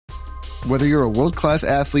Whether you're a world-class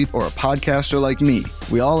athlete or a podcaster like me,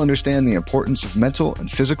 we all understand the importance of mental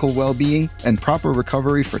and physical well-being and proper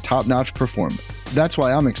recovery for top-notch performance. That's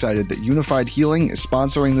why I'm excited that Unified Healing is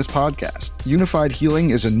sponsoring this podcast. Unified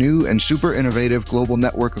Healing is a new and super innovative global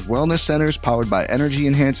network of wellness centers powered by Energy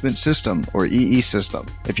Enhancement System, or EE System.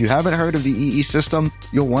 If you haven't heard of the EE System,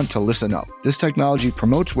 you'll want to listen up. This technology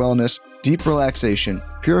promotes wellness, deep relaxation,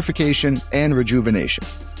 purification, and rejuvenation.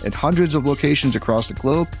 In hundreds of locations across the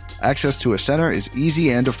globe, access to a center is easy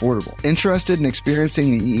and affordable. Interested in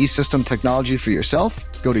experiencing the EE System technology for yourself?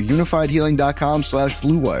 Go to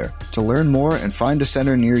unifiedhealing.com/bluewire to learn more and find a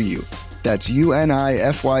center near you. That's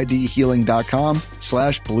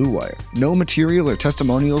unifydhealing.com/bluewire. No material or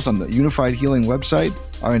testimonials on the Unified Healing website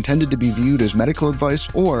are intended to be viewed as medical advice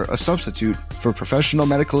or a substitute for professional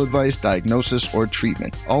medical advice, diagnosis, or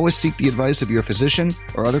treatment. Always seek the advice of your physician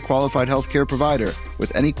or other qualified healthcare provider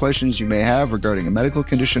with any questions you may have regarding a medical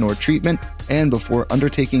condition or treatment and before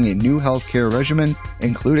undertaking a new healthcare regimen,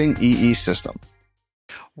 including EE System.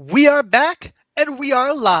 We are back. And we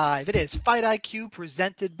are live. It is Fight IQ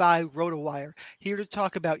presented by RotoWire, here to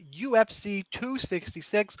talk about UFC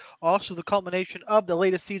 266, also the culmination of the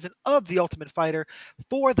latest season of The Ultimate Fighter.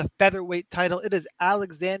 For the featherweight title, it is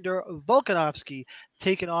Alexander Volkanovski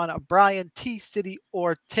taking on Brian T. City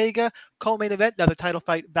Ortega. Co-main event, another title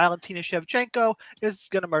fight. Valentina Shevchenko is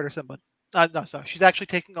going to murder someone. No, sorry. She's actually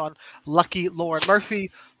taking on Lucky Lauren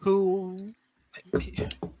Murphy, who...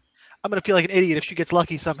 I'm going to feel like an idiot if she gets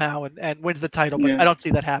lucky somehow and wins the title, but I don't see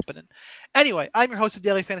that happening. Anyway, I'm your host of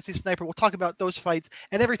Daily Fantasy Sniper. We'll talk about those fights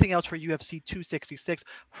and everything else for UFC 266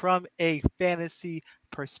 from a fantasy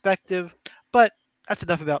perspective. But that's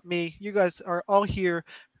enough about me. You guys are all here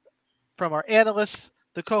from our analysts,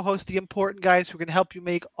 the co-hosts, the important guys who are going to help you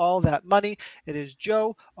make all that money. It is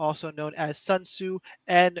Joe, also known as Sun Tzu,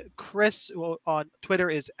 and Chris, who on Twitter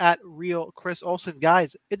is at Real Chris Olsen.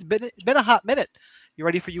 Guys, it's been a hot minute. You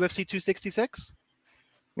ready for UFC 266?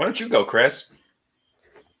 Why don't you go, Chris?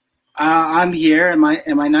 I'm here. Am I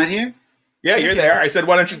not here? Yeah, you're there. I said,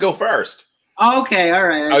 why don't you go first? Oh, okay, all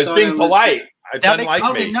right. I was being polite. It's unlike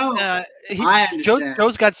me. No,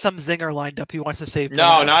 Joe's got some zinger lined up. He wants to save.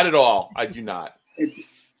 No, not at all. I do not. It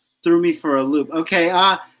threw me for a loop. Okay.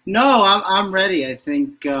 No, I'm ready. I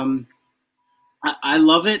think I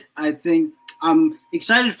love it. I think I'm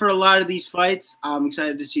excited for a lot of these fights. I'm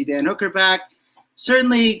excited to see Dan Hooker back.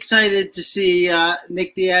 Certainly excited to see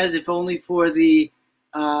Nick Diaz, if only for the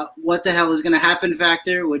what the hell is going to happen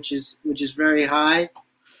factor, which is very high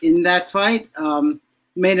in that fight.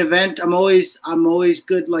 Main event, I'm always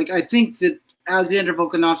good. Like, I think that Alexander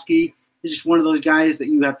Volkanovski is just one of those guys that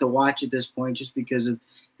you have to watch at this point, just because of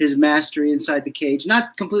his mastery inside the cage.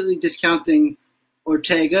 Not completely discounting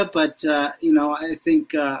Ortega, but I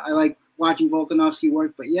think I like watching Volkanovski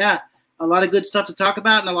work. But yeah. A lot of good stuff to talk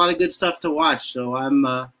about and a lot of good stuff to watch. So I'm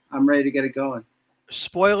ready to get it going.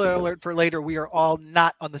 Spoiler alert for later: we are all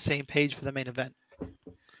not on the same page for the main event.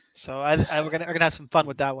 So we're gonna have some fun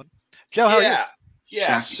with that one. Joe, how are you?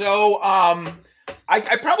 Yeah. So I'm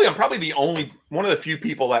probably the only one of the few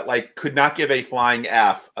people that could not give a flying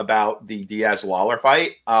F about the Diaz Lawler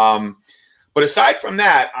fight. But aside from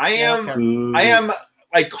that, I am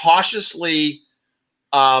cautiously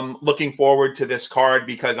looking forward to this card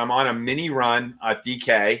because I'm on a mini run at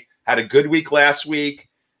DK. Had a good week last week,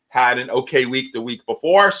 had an okay week the week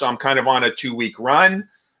before, so I'm kind of on a 2-week run.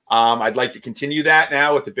 I'd like to continue that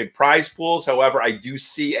now with the big prize pools. However, I do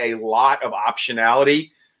see a lot of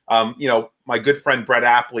optionality. My good friend Brett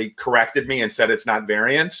Apley corrected me and said it's not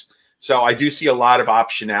variance. So I do see a lot of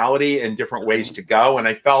optionality and different ways to go. And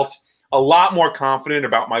I felt a lot more confident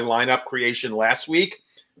about my lineup creation last week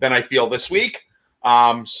than I feel this week.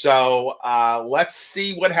 So let's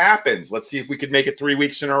see what happens. Let's see if we could make it 3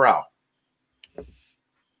 weeks in a row.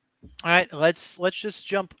 All right, let's just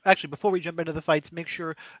jump. Actually, before we jump into the fights, make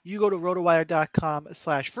sure you go to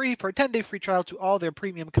rotowire.com/free for a 10-day free trial to all their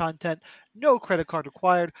premium content. No credit card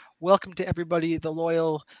required. Welcome to everybody, the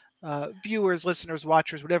loyal viewers, listeners,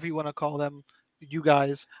 watchers, whatever you want to call them, you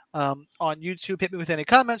guys on YouTube. Hit me with any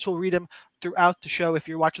comments. We'll read them throughout the show. If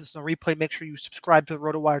you're watching this on replay, make sure you subscribe to the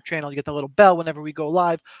RotoWire channel. You get the little bell whenever we go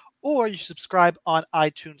live, or you subscribe on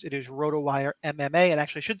iTunes. It is RotoWire MMA. And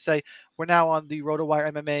actually, I should say we're now on the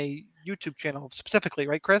RotoWire MMA YouTube channel specifically,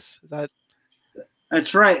 right, Chris?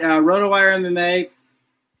 That's right. RotoWire MMA.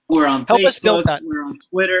 We're on Facebook. We're on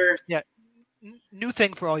Twitter. Yeah. New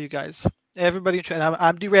thing for all you guys. Everybody, and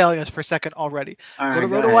I'm derailing us for a second already. Go to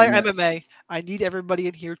RotoWire MMA. I need everybody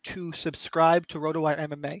in here to subscribe to RotoWire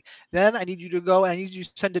MMA. Then I need you to go and I need you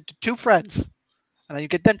to send it to 2 friends. and then you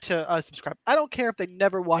get them to subscribe. I don't care if they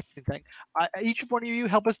never watch anything. Each one of you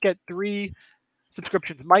help us get 3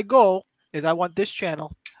 subscriptions. My goal is I want this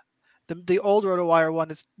channel. The old RotoWire one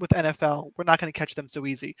is with NFL. We're not going to catch them so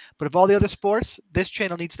easy. But of all the other sports, this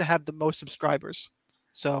channel needs to have the most subscribers.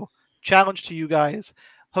 So, challenge to you guys.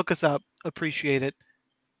 Hook us up. Appreciate it.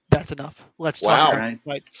 That's enough. Let's talk about some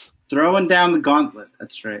fights. Throwing down the gauntlet.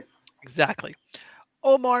 That's right. Exactly.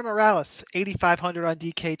 Omar Morales, 8,500 on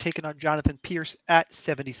DK, taking on Jonathan Pierce at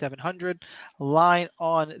 7,700. Line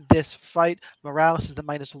on this fight, Morales is the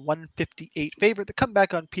minus 158 favorite. The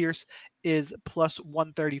comeback on Pierce is plus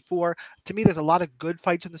 134. To me, there's a lot of good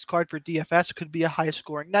fights in this card for DFS. It could be a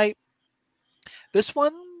high-scoring night. This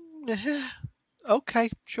one, okay,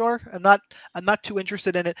 sure. I'm not too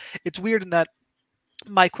interested in it. It's weird in that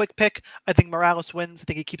my quick pick, I think Morales wins. I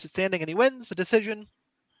think he keeps it standing and he wins the decision.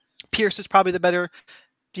 Pierce is probably the better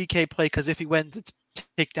DK play because if he wins, it's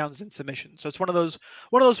takedowns and submission. So it's one of those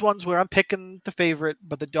ones where I'm picking the favorite,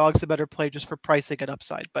 but the dog's the better play just for pricing and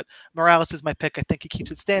upside. But Morales is my pick. I think he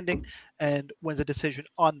keeps it standing and wins a decision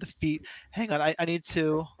on the feet. Hang on, I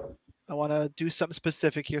want to do something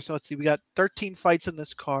specific here. So let's see. We got 13 fights in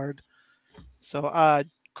this card. So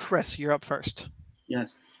Chris, you're up first.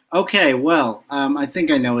 Yes. Okay, well, I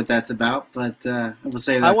think I know what that's about, but we'll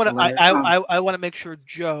say that. I want to make sure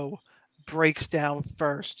Joe breaks down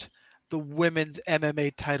first the women's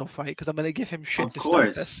MMA title fight because I'm going to give him shit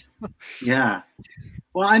start this. Yeah.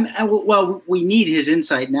 Well, we need his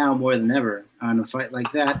insight now more than ever on a fight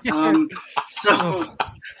like that.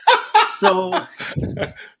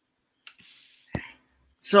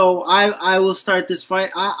 So I will start this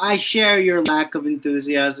fight. I share your lack of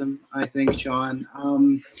enthusiasm, I think, Sean.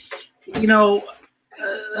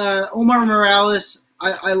 Omar Morales,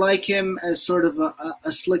 I like him as sort of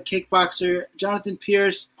a slick kickboxer. Jonathan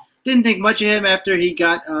Pierce, didn't think much of him after he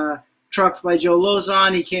got trucked by Joe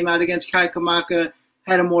Lozon. He came out against Kai Kamaka,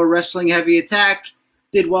 had a more wrestling-heavy attack,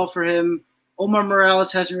 did well for him. Omar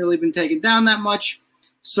Morales hasn't really been taken down that much,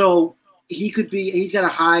 so he's got a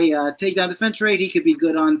high takedown defense rate. He could be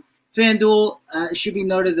good on FanDuel. It should be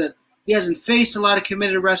noted that he hasn't faced a lot of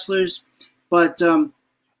committed wrestlers, but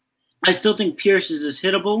I still think Pierce is as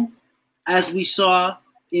hittable as we saw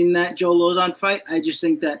in that Joe Lozon fight. I just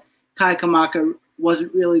think that Kai Kamaka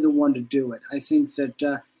wasn't really the one to do it. I think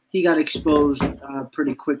that he got exposed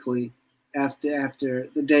pretty quickly after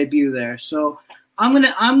the debut there. So I'm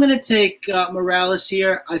gonna take Morales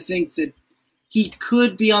here. I think that he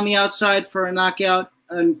could be on the outside for a knockout,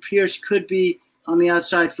 and Pierce could be on the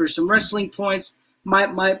outside for some wrestling points.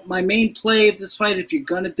 My main play of this fight, if you're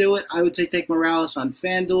gonna do it, I would say take Morales on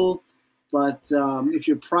FanDuel. But if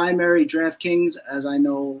you're primary DraftKings, as I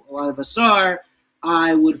know a lot of us are,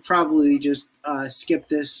 I would probably just skip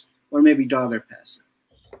this or maybe dog or pass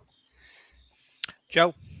it.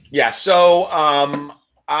 Joe? Yeah, so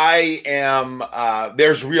I am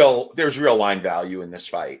there's real line value in this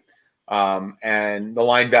fight. And the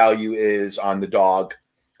line value is on the dog,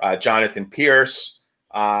 Jonathan Pierce.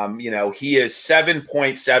 He is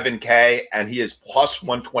 7.7K and he is plus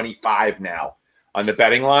 125 now on the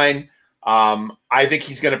betting line. I think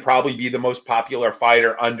he's going to probably be the most popular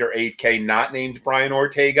fighter under 8K, not named Brian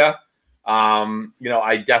Ortega.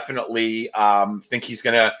 I definitely think he's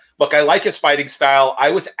going to look. I like his fighting style.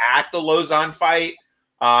 I was at the Lozon fight.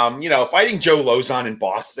 Fighting Joe Lozon in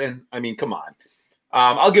Boston. I mean, come on.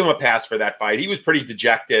 I'll give him a pass for that fight. He was pretty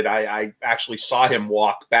dejected. I actually saw him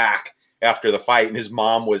walk back after the fight, and his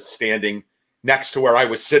mom was standing next to where I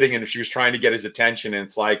was sitting, and she was trying to get his attention. And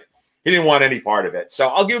it's like he didn't want any part of it. So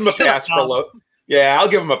I'll give him a pass for I'll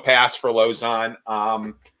give him a pass for Lozon.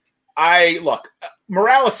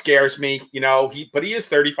 Morales scares me, but he is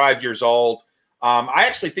 35 years old. I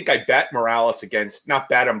actually think I bet Morales not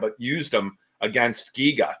bet him, but used him against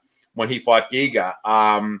Giga when he fought Giga.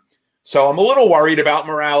 So I'm a little worried about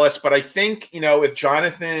Morales, but I think, if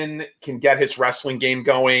Jonathan can get his wrestling game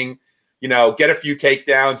going, get a few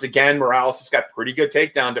takedowns. Again, Morales has got pretty good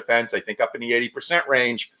takedown defense, I think up in the 80%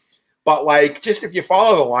 range. But just if you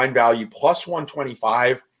follow the line value, plus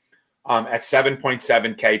 125 at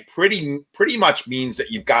 7.7K, pretty much means that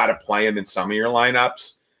you've got to play him in some of your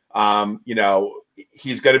lineups.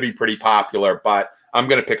 He's going to be pretty popular, but I'm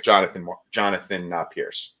going to pick Jonathan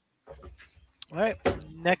Pierce. All right.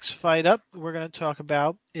 Next fight up we're going to talk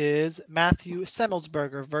about is Matthew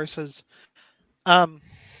Semmelsberger versus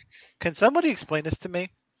can somebody explain this to me?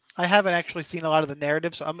 I haven't actually seen a lot of the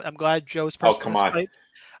narrative, so I'm glad Joe's Oh, come on. fight.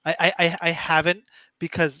 I haven't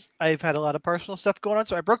because I've had a lot of personal stuff going on.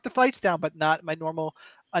 So I broke the fights down, but not my normal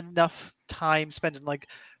enough time spent in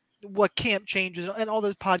what camp changes and all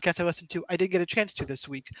those podcasts I listened to, I did get a chance to this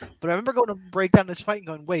week. But I remember going to break down this fight and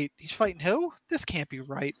going, wait, he's fighting who? This can't be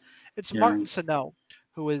right. It's Yeah. Martin Sano,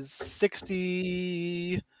 who is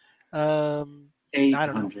 60, I don't know,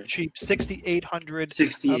 800. cheap, 6,800.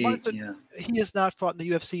 68, Martin, yeah. He has not fought in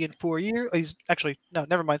the UFC in 4 years. He's actually, no,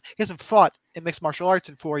 never mind. He hasn't fought in mixed martial arts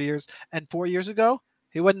in 4 years. And 4 years ago,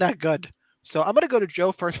 he wasn't that good. So I'm going to go to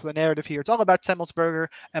Joe first for the narrative here. It's all about Semmelsberger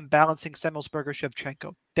and balancing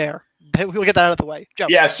Semmelsberger-Shevchenko. There. We'll get that out of the way. Joe.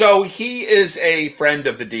 Yeah, so he is a friend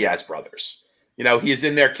of the Diaz brothers. You know, he's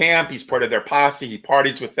in their camp. He's part of their posse. He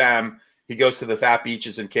parties with them. He goes to the fat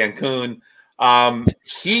beaches in Cancun.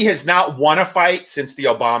 He has not won a fight since the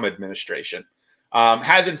Obama administration.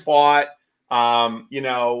 Hasn't fought.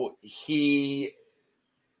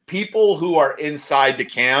 People who are inside the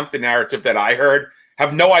camp, the narrative that I heard,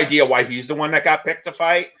 have no idea why he's the one that got picked to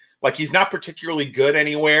fight. Like, he's not particularly good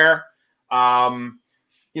anywhere. If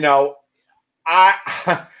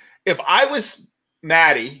I was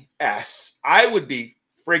Matty S, I would be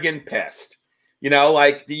friggin' pissed.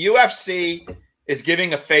 Like, the UFC is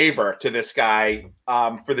giving a favor to this guy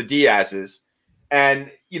for the Diaz's, and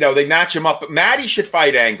they match him up. But Matty should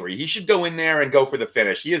fight angry. He should go in there and go for the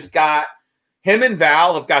finish. Him and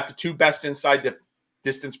Val have got the two best inside the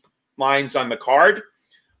distance lines on the card.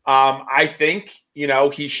 I think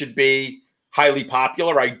he should be highly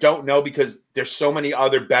popular. I don't know, because there's so many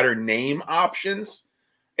other better name options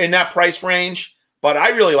in that price range. But I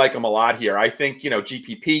really like him a lot here. I think,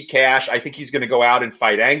 GPP cash. I think he's going to go out and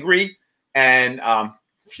fight angry. And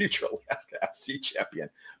future Alaska FC champion.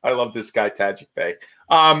 I love this guy, Tajik Bey.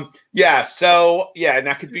 And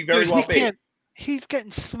that could be very well be. He's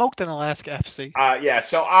getting smoked in Alaska FC.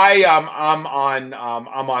 So I'm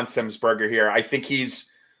on Semmelsberger here. I think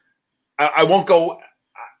I won't go.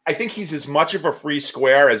 I think he's as much of a free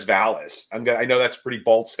square as Val is. I know that's a pretty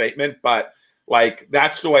bold statement, but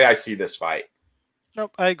that's the way I see this fight.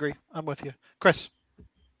 Nope, I agree. I'm with you, Chris.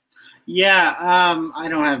 Yeah, I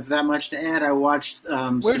don't have that much to add. I watched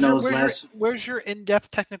Where's your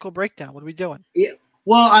in-depth technical breakdown? What are we doing? Yeah,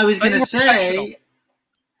 well, I was going to say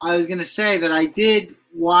that I did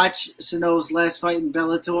watch Sano's last fight in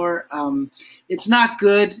Bellator. It's not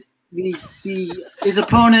good. His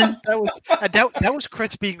opponent. that was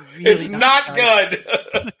Chris being really. It's not good.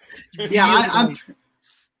 Yeah, I'm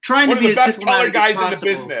trying one to be of the best diplomatic color guys as in the possible,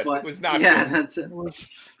 business. but It was not. Yeah, good. That's it.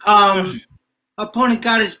 Opponent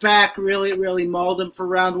got his back, really, really mauled him for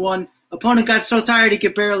round one. Opponent got so tired he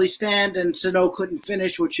could barely stand, and Sano couldn't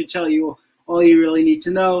finish, which should tell you all you really need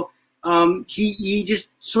to know. He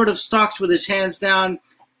just sort of stalks with his hands down,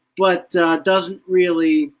 but doesn't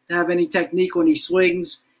really have any technique when he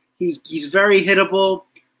swings. He's very hittable.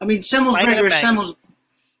 I mean, Semmelsberger is Semmelsberger.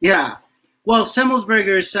 Yeah. Well,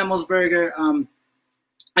 Semmelsberger is Semmelsberger.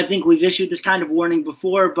 I think we've issued this kind of warning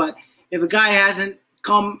before, but if a guy hasn't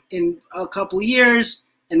come in a couple of years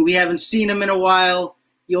and we haven't seen him in a while,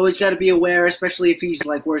 you always got to be aware, especially if he's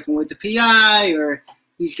like working with the PI or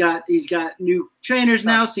he's got new trainers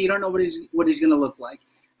now, so you don't know what he's going to look like.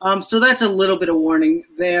 So that's a little bit of warning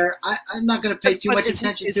there. I'm not going to pay too much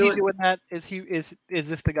attention to it. Is he doing that? Is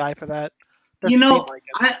this the guy for that? I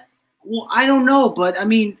don't know, but I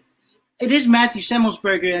mean, it is Matthew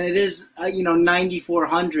Semmelsberger, and it is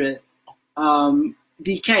 9,400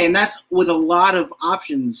 DK, and that's with a lot of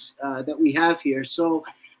options that we have here. So,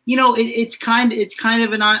 it's kind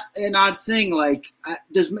of an odd thing. Like,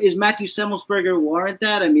 is Matthew Semmelsberger warrant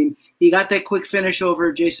that? I mean, he got that quick finish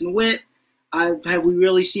over Jason Witt. Have we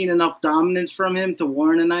really seen enough dominance from him to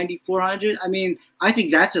warrant a 9,400? I mean, I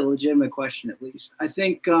think that's a legitimate question, at least. I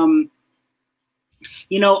think, I'm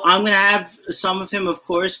going to have some of him, of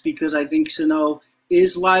course, because I think Sano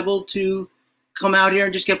is liable to come out here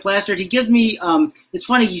and just get plastered. He gives me, it's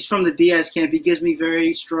funny, he's from the Diaz camp. He gives me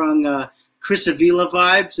very strong Chris Avila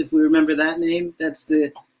vibes, if we remember that name. That's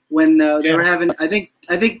when they were having, I think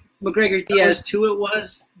McGregor Diaz 2 it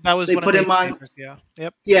was. That was they put him on. Yeah.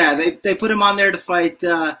 Yep. Yeah, they put him on there to fight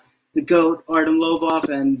the GOAT Artem Lobov,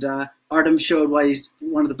 and Artem showed why he's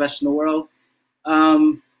one of the best in the world.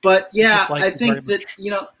 But yeah, I think that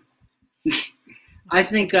I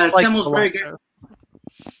think Semmelsberger.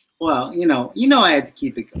 Well, I had to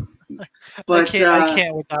keep it going. But I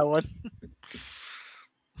can't with that one.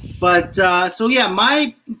 But so yeah,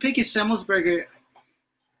 my pick is Semmelsberger.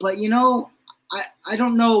 But I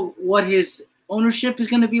don't know what his ownership is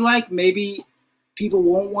going to be like. Maybe people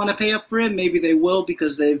won't want to pay up for him. Maybe they will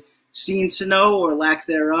because they've seen Sano or lack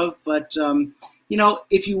thereof. But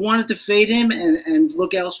if you wanted to fade him and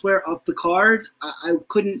look elsewhere up the card, I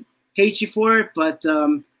couldn't hate you for it. But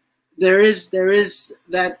there is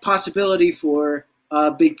that possibility for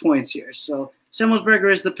big points here. So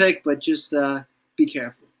Semelsberger is the pick, but just be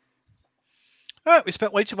careful. All right, we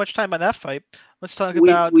spent way too much time on that fight. Let's talk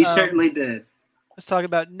about. We certainly did. Let's talk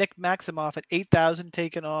about Nick Maximoff at 8,000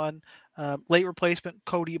 taking on late replacement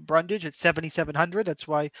Cody Brundage at 7,700. That's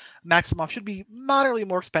why Maximoff should be moderately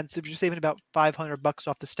more expensive. You're saving about $500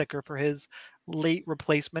 off the sticker for his late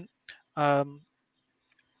replacement.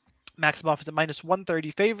 Maximoff is a minus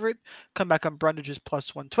 130 favorite. Come back on Brundage is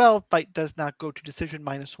plus 112. Fight does not go to decision,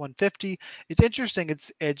 minus 150. It's interesting.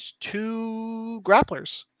 It's two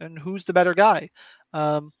grapplers, and who's the better guy?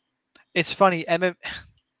 It's funny.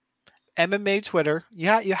 MMA Twitter.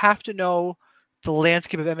 You have to know the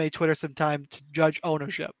landscape of MMA Twitter sometime to judge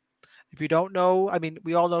ownership. If you don't know, I mean,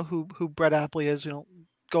 we all know who Brett Appley is. You know,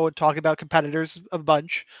 go and talk about competitors a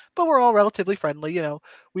bunch, but we're all relatively friendly. You know,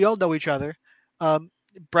 we all know each other.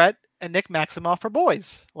 Brett and Nick Maximoff are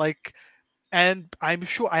boys. Like, and I'm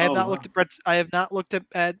sure I have looked at Brett's. I have not looked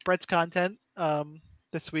at Brett's content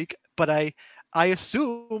this week, but I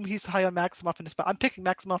assume he's high on Maximoff in the spot. I'm picking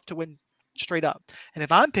Maximoff to win straight up. And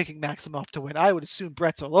if I'm picking Maximoff to win, I would assume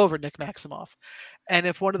Brett's all over Nick Maximoff. And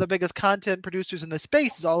if one of the biggest content producers in the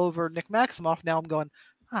space is all over Nick Maximoff, now I'm going,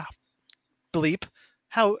 bleep.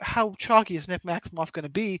 How chalky is Nick Maximoff going to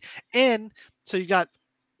be? And so you got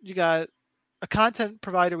a content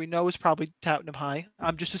provider we know is probably touting him high.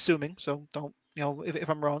 I'm just assuming, so don't, if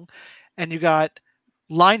I'm wrong. And you got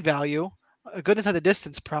line value, a good inside the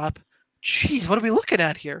distance prop. Jeez, what are we looking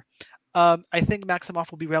at here? I think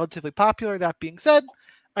Maximoff will be relatively popular. That being said,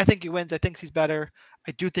 I think he wins. I think he's better.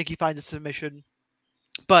 I do think he finds a submission.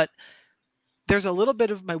 But there's a little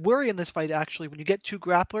bit of my worry in this fight, actually. When you get two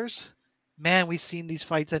grapplers, man, we've seen these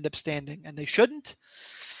fights end up standing, and they shouldn't.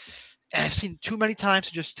 And I've seen too many times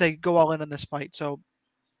to just say go all in on this fight. So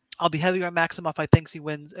I'll be heavier on Maximoff. I think he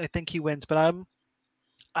wins. But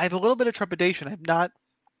I have a little bit of trepidation. I've not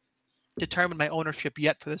determined my ownership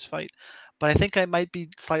yet for this fight, but I think I might be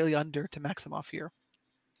slightly under to Maximoff here.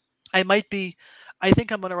 I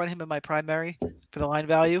think I'm going to run him in my primary for the line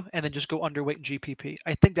value and then just go underweight in GPP.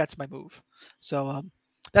 I think that's my move. So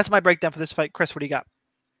that's my breakdown for this fight. Chris, what do you got?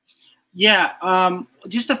 Yeah,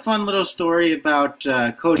 just a fun little story about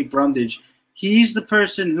Cody Brundage. He's the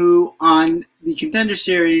person who, on the Contender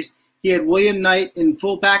Series, he had William Knight in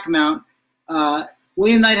full back mount.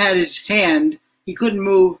 William Knight had his hand. He couldn't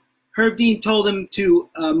move. Herb Dean told him to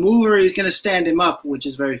move or he was going to stand him up, which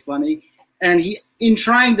is very funny. And in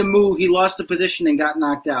trying to move, he lost the position and got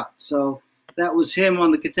knocked out. So that was him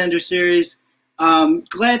on the Contender Series.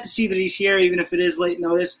 Glad to see that he's here, even if it is late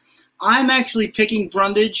notice. I'm actually picking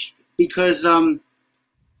Brundage because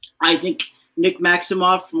I think Nick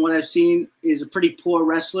Maximoff, from what I've seen, is a pretty poor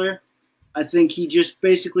wrestler. I think he just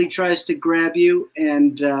basically tries to grab you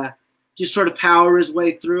and just sort of power his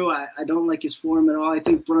way through. I don't like his form at all. I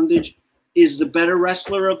think Brundage is the better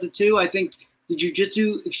wrestler of the two. I think the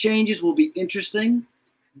jiu-jitsu exchanges will be interesting,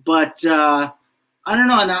 but I don't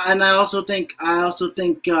know. And I also think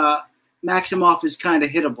Maximoff is kind of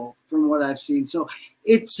hittable from what I've seen. So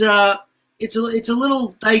it's a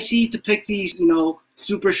little dicey to pick these,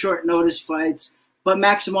 super short notice fights, but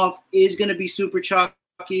Maximoff is going to be super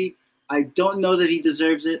chalky. I don't know that he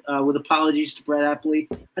deserves it, with apologies to Brett Appley.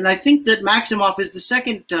 And I think that Maximoff is the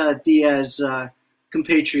second Diaz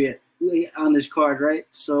compatriot on this card, right?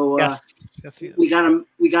 So yes, he is. we got him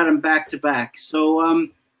back to back. So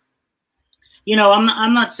I'm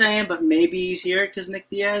not saying, but maybe he's here because Nick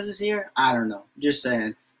Diaz is here. I don't know, just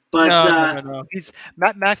saying. But no. He's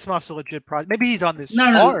Maximoff's a legit product. Maybe he's on this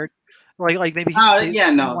card. Like maybe.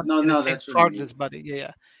 That's what I mean. His buddy.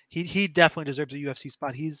 Yeah. He definitely deserves a UFC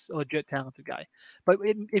spot. He's a legit talented guy. But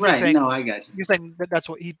if right, you're saying, I got you. You're saying that's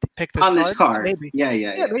what he picked this card. Maybe.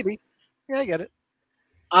 Yeah, maybe. Yeah, I get it.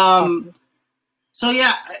 So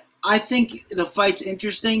yeah, I think the fight's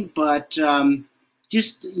interesting, but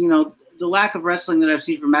just the lack of wrestling that I've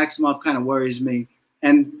seen from Maximoff kind of worries me,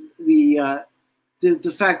 and the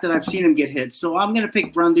fact that I've seen him get hit. So I'm going to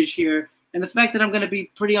pick Brundage here, and the fact that I'm going to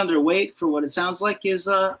be pretty underweight for what it sounds like is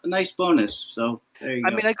a nice bonus. So. There you go.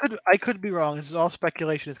 I mean, I could be wrong. This is all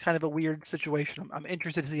speculation. It's kind of a weird situation. I'm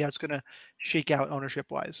interested to see how it's going to shake out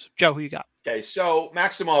ownership-wise. Joe, who you got? Okay, so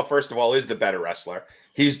Maximoff, first of all, is the better wrestler.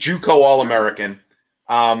 He's JUCO All-American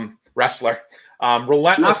wrestler.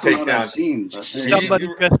 Relentless takedown. Somebody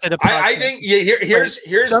just did a podcast. I think here's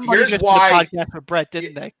why. Podcast for Brett,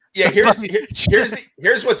 didn't they? Yeah,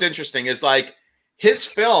 here's what's interesting is like his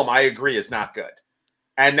film. I agree is not good.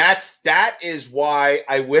 And that is why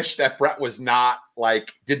I wish that Brett did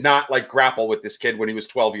not grapple with this kid when he was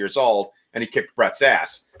 12 years old and he kicked Brett's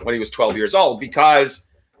ass when he was 12 years old, because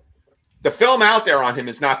the film out there on him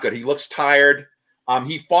is not good. He looks tired.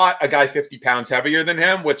 He fought a guy 50 pounds heavier than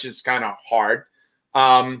him, which is kind of hard.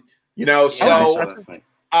 You know, so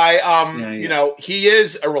you know, he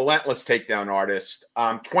is a relentless takedown artist.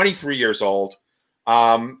 23 years old.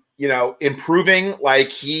 You know, improving,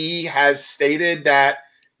 like he has stated that,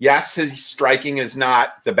 yes, his striking is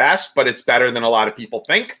not the best, but it's better than a lot of people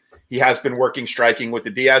think. He has been working striking with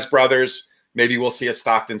the Diaz brothers. Maybe we'll see a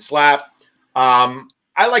Stockton slap.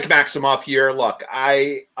 I like Maximov here. Look,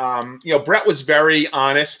 you know, Brett was very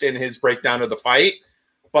honest in his breakdown of the fight,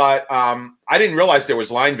 but I didn't realize there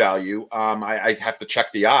was line value. I have to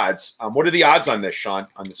check the odds. What are the odds on this, Sean,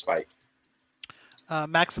 on this fight?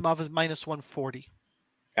 Maximov is minus 140.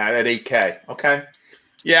 At 8K. Okay.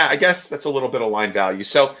 Yeah, I guess that's a little bit of line value.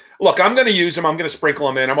 So, look, I'm going to use him. I'm going to sprinkle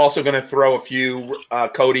him in. I'm also going to throw a few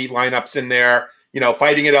Cody lineups in there. You know,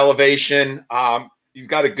 fighting at elevation. He's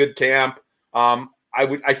got a good camp.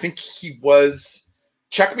 I think he was,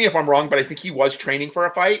 check me if I'm wrong, but I think he was training for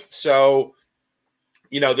a fight. So,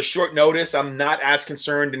 you know, the short notice, I'm not as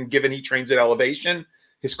concerned, and given he trains at elevation,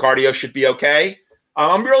 his cardio should be okay.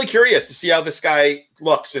 I'm really curious to see how this guy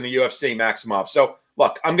looks in the UFC, Maximov. So,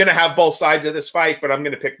 look, I'm going to have both sides of this fight, but I'm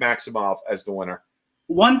going to pick Maximov as the winner.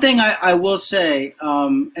 One thing I will say,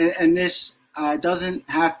 and this doesn't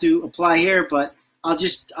have to apply here, but I'll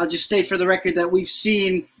just state for the record that we've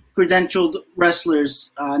seen credentialed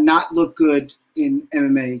wrestlers not look good in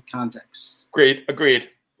MMA contexts. Agreed.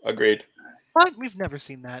 What? We've never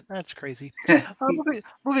seen that. That's crazy.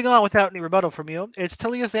 Moving on without any rebuttal from you, it's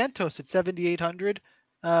Talia Santos at 7,800.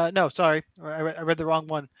 No, sorry, I read the wrong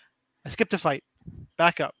one. I skipped a fight.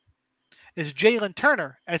 Back up. Is Jalen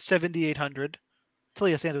Turner at 7,800.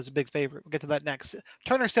 Talia Santos is a big favorite. We'll get to that next.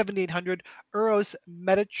 Turner 7,800. Uros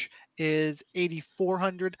Medic is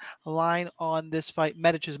 8,400. Line on this fight.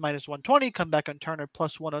 Medic is minus 120. Come back on Turner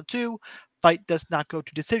plus 102. Fight does not go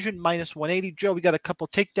to decision. Minus 180. Joe, we got a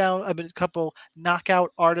couple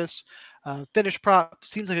knockout artists. Finish prop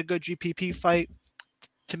seems like a good GPP fight.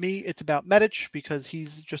 To me, it's about Medic because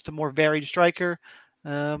he's just a more varied striker.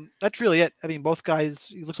 That's really it. I mean, both guys,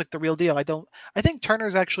 he looks like the real deal. I think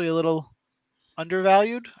Turner's actually a little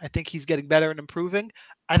undervalued. I think he's getting better and improving.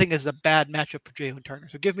 I think it's a bad matchup for Jalen Turner.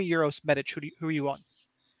 So give me Uros Medic. Who are you on?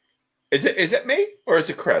 Is it me or is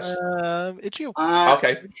it Chris? It's you.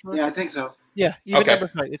 Okay. Yeah, I think so. Yeah, even number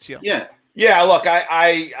fight, it's you. Yeah. Yeah, look,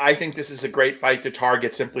 I think this is a great fight to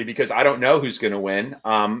target simply because I don't know who's going to win.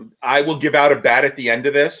 I will give out a bet at the end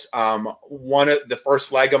of this. One of the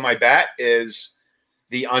first leg of my bet is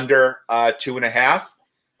the under 2.5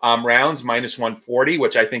 rounds, minus 140,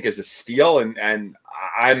 which I think is a steal. And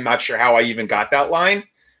I'm not sure how I even got that line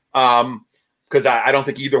because I don't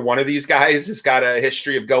think either one of these guys has got a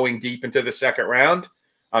history of going deep into the second round,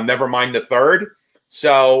 never mind the third.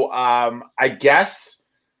 So I guess,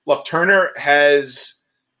 look, Turner has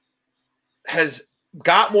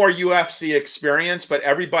got more UFC experience, but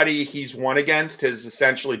everybody he's won against has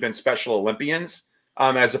essentially been Special Olympians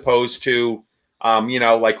as opposed to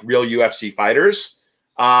like real UFC fighters.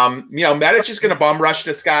 Medic is going to bum rush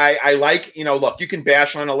this guy. I like, look, you can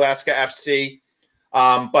bash on Alaska FC,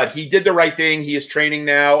 but he did the right thing. He is training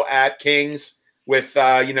now at Kings with,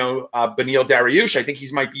 Beneil Dariush. I think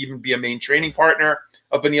he might even be a main training partner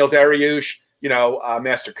of Beneil Dariush,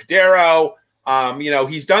 Master Cadero.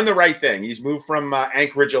 He's done the right thing. He's moved from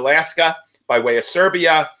Anchorage, Alaska by way of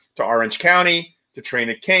Serbia to Orange County to train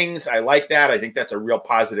at Kings. I like that. I think that's a real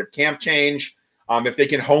positive camp change. If they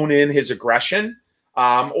can hone in his aggression,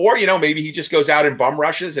 or maybe he just goes out and bum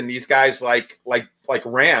rushes, and these guys like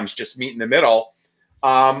Rams just meet in the middle.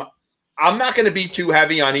 I'm not going to be too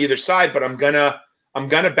heavy on either side, but I'm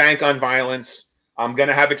gonna bank on violence. I'm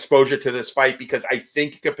gonna have exposure to this fight because I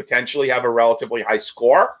think it could potentially have a relatively high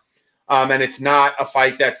score, and it's not a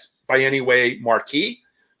fight that's by any way marquee.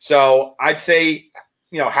 So I'd say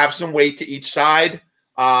have some weight to each side,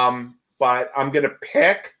 but I'm gonna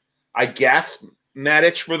pick, I guess,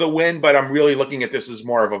 Medic for the win, but I'm really looking at this as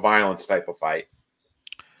more of a violence type of fight.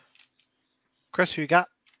 Chris, who you got?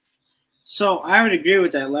 So I would agree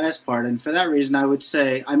with that last part, and for that reason, I would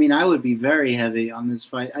say, I would be very heavy on this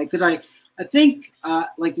fight because I think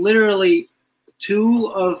literally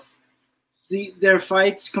two of their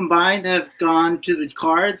fights combined have gone to the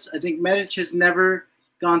cards. I think Medic has never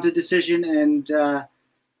gone to decision, and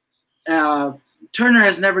Turner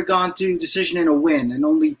has never gone to decision in a win, and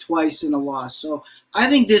only twice in a loss. So I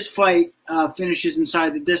think this fight finishes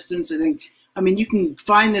inside the distance. You can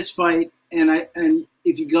find this fight, and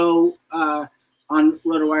if you go on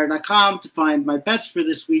rotowire.com to find my bets for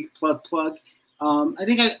this week, plug. I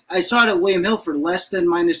think I saw it at William Hill for less than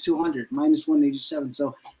minus 200, minus 187.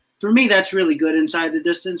 So for me, that's really good inside the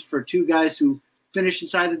distance for two guys who finish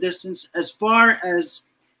inside the distance. As far as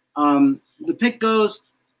the pick goes,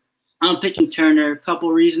 I'm picking Turner. A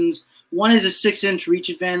couple reasons. One is a 6-inch reach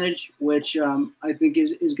advantage, which I think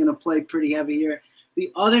is going to play pretty heavy here.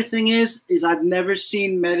 The other thing is I've never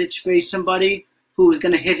seen Medic face somebody who is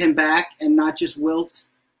going to hit him back and not just wilt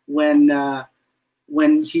when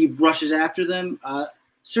he rushes after them.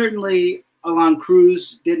 Certainly, Alon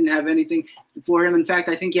Cruz didn't have anything for him. In fact,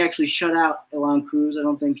 I think he actually shut out Alon Cruz. I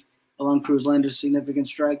don't think Alon Cruz landed a significant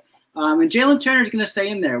strike. And Jalen Turner is going to stay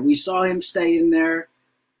in there. We saw him stay in there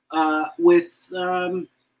with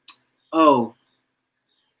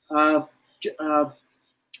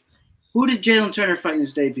who did Jalen Turner fight in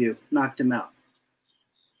his debut? Knocked him out.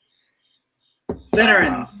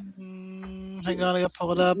 Veteran. Hang on, I gotta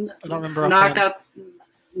pull it up. I don't remember.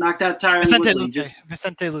 Knocked out Tyron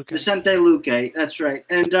Vicente Luque. Vicente Luque, that's right.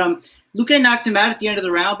 And Luque knocked him out at the end of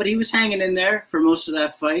the round, but he was hanging in there for most of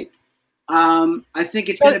that fight. I think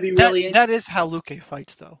it's going to be really that is how Luque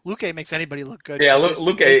fights, though. Luque makes anybody look good. Yeah,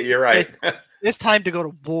 Luque, you're right. It's time to go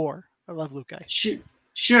to war. I love Luque.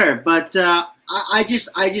 Sure, but I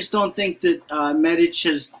just don't think that Medic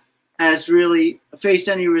has really faced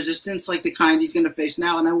any resistance like the kind he's going to face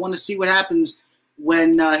now, and I want to see what happens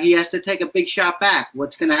when he has to take a big shot back.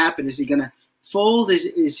 What's going to happen? Is he going to fold?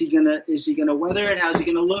 Is he going to weather it? How's he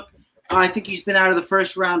going to look? I think he's been out of the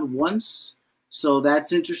first round once, so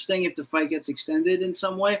that's interesting if the fight gets extended in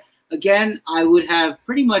some way. Again, I would have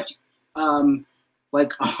pretty much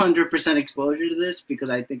like 100% exposure to this because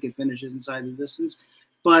I think it finishes inside the distance.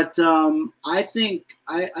 But I think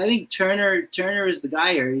Turner is the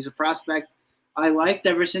guy here. He's a prospect I liked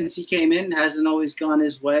ever since he came in. Hasn't always gone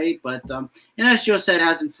his way, but and as Joe said,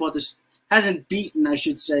 hasn't beaten, I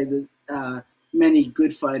should say, many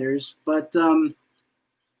good fighters. But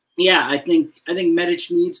yeah, I think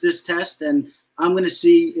Medic needs this test, and I'm going to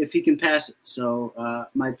see if he can pass it. So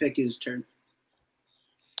my pick is Turner.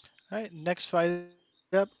 All right, next fight.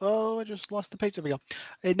 Yep. Oh, I just lost the page. There we go.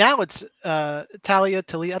 And now it's Talia. I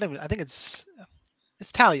think it's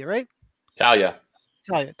Talia, right? Talia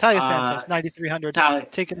Santos, 9,300.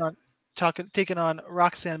 Taking on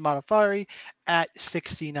Roxanne Modafferi at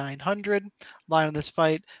 6,900. Line on this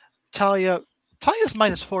fight. Talia's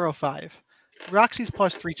minus 405. Roxy's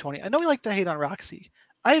plus 320. I know we like to hate on Roxy.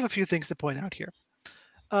 I have a few things to point out here.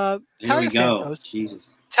 Talia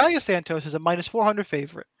Santos is a minus 400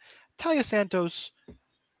 favorite. Talia Santos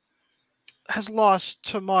has lost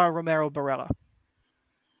to Mara Romero Barella.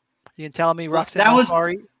 You can tell me Roxanne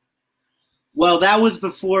Modafferi. Well, that was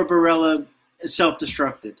before Barella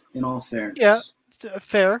self-destructed, in all fairness. Yeah,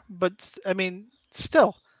 fair, but I mean,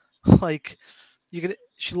 still, like,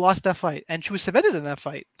 she lost that fight, and she was submitted in that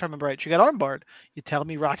fight, if I remember right. She got armbarred. You tell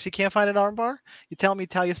me Roxy can't find an armbar? You tell me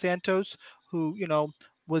Talia Santos, who,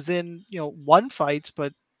 was in, one fights,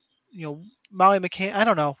 but, Molly McCann, I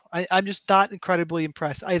don't know. I'm just not incredibly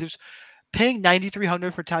impressed. Either paying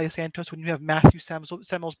 $9,300 for Talia Santos when you have Matthew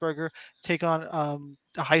Semmelsberger take on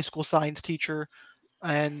a high school science teacher,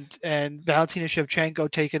 and Valentina Shevchenko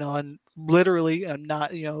taking on literally, I'm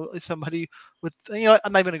not, somebody with,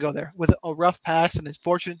 I'm not going to go there, with a rough past and is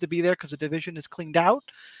fortunate to be there because the division is cleaned out.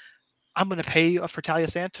 I'm going to pay for Talia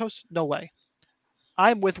Santos? No way.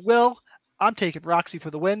 I'm with Will. I'm taking Roxy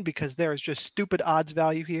for the win because there is just stupid odds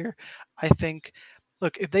value here. I think,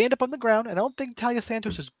 look, if they end up on the ground, I don't think Talia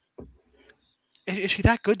Santos is she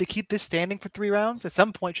that good to keep this standing for 3 rounds? At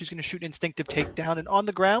some point, she's going to shoot an instinctive takedown. And on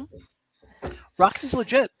the ground, Roxy's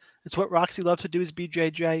legit. It's what Roxy loves to do is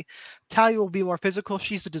BJJ. Talia will be more physical.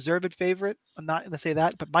 She's a deserved favorite. I'm not going to say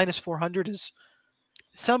that, but minus 400 is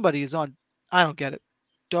somebody is on. I don't get it.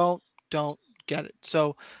 Don't get it.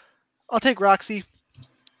 So I'll take Roxy.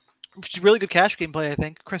 She's really good cash game play, I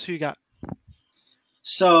think. Chris, who you got?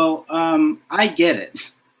 So I get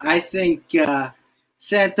it. I think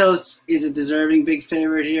Santos is a deserving big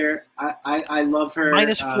favorite here. I love her.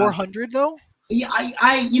 Minus 400 though? Yeah,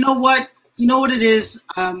 you know what? You know what it is?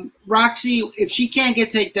 Roxy, if she can't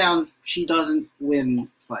get takedown, she doesn't win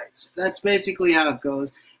fights. That's basically how it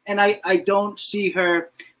goes. And I don't see her,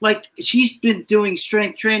 like, she's been doing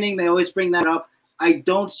strength training. They always bring that up. I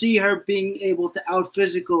don't see her being able to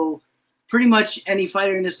out-physical pretty much any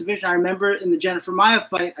fighter in this division. I remember in the Jennifer Maia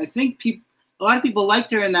fight, I think a lot of people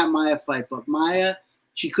liked her in that Maia fight, but Maia,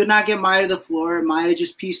 she could not get Maia to the floor. Maia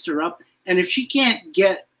just pieced her up. And if she can't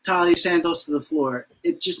get Talia Santos to the floor,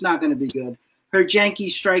 it's just not going to be good. Her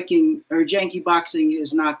janky striking, her janky boxing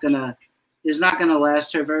is not gonna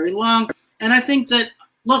last her very long. And I think that,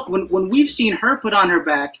 look, when we've seen her put on her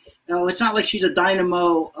back, it's not like she's a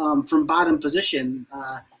dynamo from bottom position.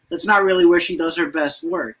 That's not really where she does her best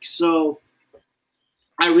work. So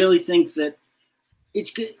I really think that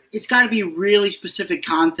it's got to be really specific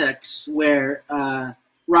context where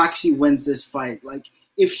Roxy wins this fight. Like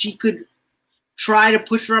if she could try to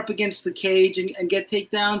push her up against the cage and get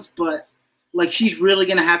takedowns, but like she's really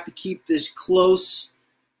gonna have to keep this close,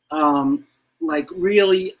 like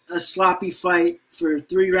really a sloppy fight for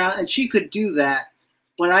 3 rounds, and she could do that.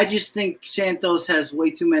 But I just think Santos has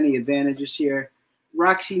way too many advantages here.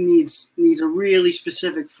 Roxy needs a really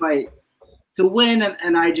specific fight to win,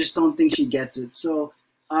 and I just don't think she gets it. So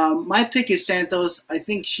my pick is Santos. I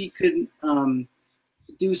think she could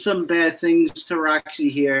do some bad things to Roxy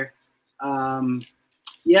here. I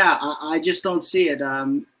just don't see it.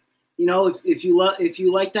 If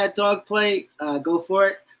you like that dog play, go for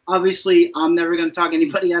it. Obviously, I'm never going to talk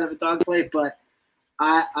anybody out of a dog play, but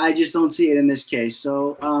I just don't see it in this case.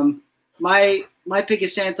 So my pick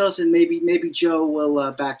is Santos, and maybe Joe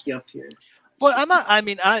will back you up here. Well, I'm not. I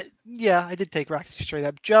mean, I did take Roxy straight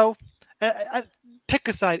up. Joe, pick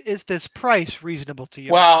aside, is this price reasonable to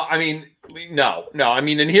you? Well, I mean, no. I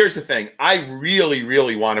mean, and here's the thing: I really,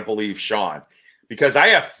 really want to believe Sean because I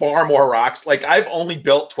have far more Roxy. Like I've only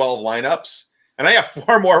built 12 lineups, and I have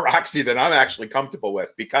far more Roxy than I'm actually comfortable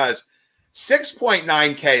with because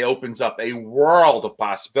 6.9K opens up a world of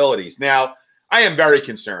possibilities. Now, I am very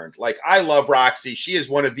concerned. Like I love Roxy; she is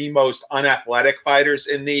one of the most unathletic fighters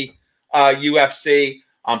in the UFC.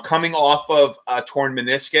 Coming off of torn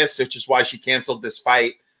meniscus, which is why she canceled this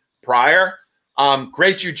fight prior.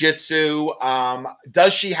 Great jiu-jitsu.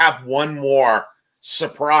 Does she have one more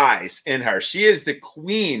surprise in her? She is the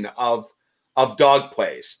queen of dog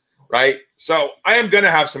plays, right? So I am going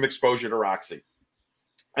to have some exposure to Roxy.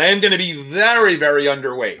 I am going to be very, very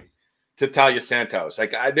underweight to Taila Santos.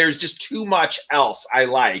 Like there's just too much else I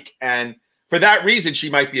like. And for that reason, she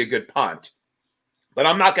might be a good punt. But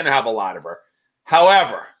I'm not going to have a lot of her.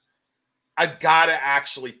 However, I've got to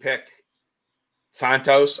actually pick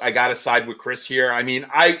Santos. I got to side with Chris here. I mean,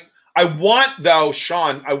 I want, though,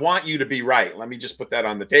 Sean, I want you to be right. Let me just put that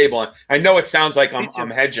on the table. I know it sounds like I'm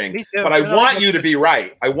hedging, but I want you to be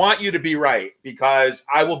right. I want you to be right because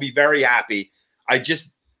I will be very happy. I'm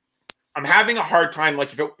having a hard time.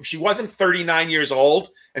 Like if she wasn't 39 years old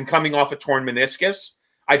and coming off a torn meniscus,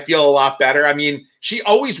 I'd feel a lot better. I mean, she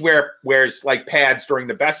always wears like pads during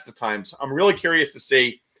the best of times. I'm really curious to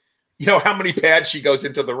see, how many pads she goes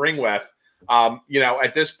into the ring with,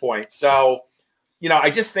 at this point. So, I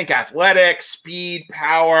just think athletic, speed,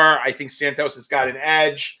 power. I think Santos has got an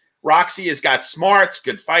edge. Roxy has got smarts,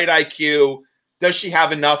 good fight IQ. Does she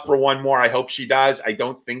have enough for one more? I hope she does. I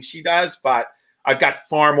don't think she does, but I've got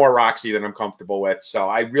far more Roxy than I'm comfortable with. So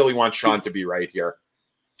I really want Sean to be right here.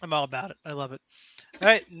 I'm all about it. I love it. All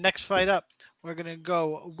right, next fight up, we're going to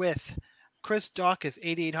go with Chris Daukaus,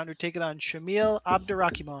 8,800, taking on Shamil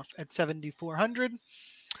Abdurakhimov at 7,400.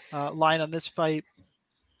 Line on this fight,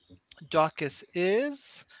 Daukaus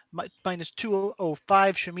is minus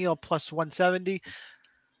 205, Shamil plus 170.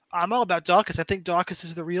 I'm all about Daukaus. I think Daukaus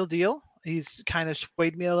is the real deal. He's kind of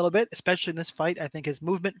swayed me a little bit, especially in this fight. I think his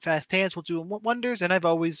movement, fast hands will do him wonders, and I've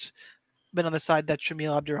always been on the side that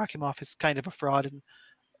Shamil Abdurakhimov is kind of a fraud, and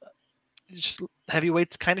just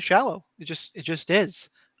heavyweight's kind of shallow. It just is.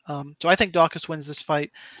 So I think Daukaus wins this fight.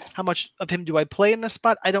 How much of him do I play in this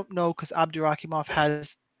spot? I don't know because Abdurakhimov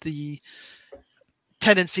has the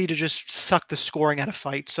tendency to just suck the scoring out of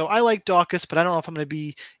fights. So I like Daukaus, but I don't know if I'm going to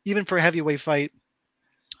be, even for a heavyweight fight,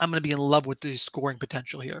 I'm going to be in love with the scoring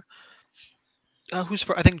potential here. Who's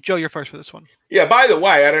first? I think, Joe, you're first for this one. Yeah, by the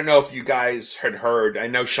way, I don't know if you guys had heard. I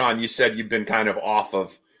know, Sean, you said you've been kind of off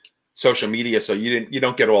of social media, so you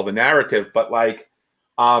don't get all the narrative, but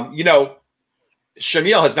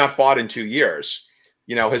Shamil has not fought in 2 years,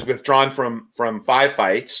 has withdrawn from 5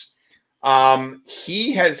 fights.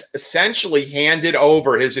 He has essentially handed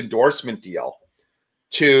over his endorsement deal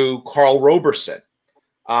to Carl Roberson,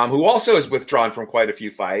 who also has withdrawn from quite a few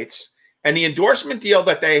fights. And the endorsement deal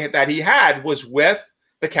that he had was with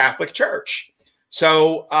the Catholic Church.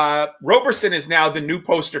 So Roberson is now the new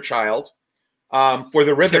poster child for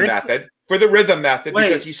the rhythm method. For the rhythm method,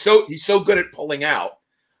 because he's so good at pulling out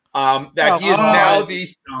that he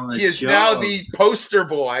is now the poster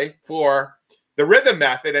boy for the rhythm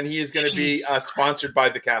method, and he is going to be sponsored by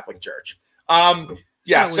the Catholic Church.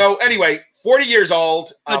 So anyway, 40 years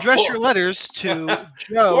old. Address your letters to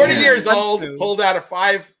Joe. 40 years old, pulled out of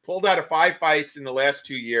five fights in the last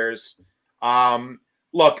 2 years.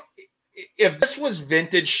 Look, if this was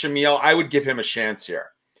vintage Shamil, I would give him a chance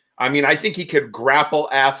here. I mean, I think he could grapple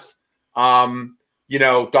Daukaus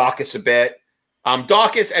a bit.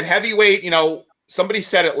 Daukaus at heavyweight, somebody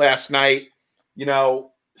said it last night,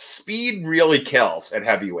 speed really kills at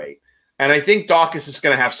heavyweight. And I think Daukaus is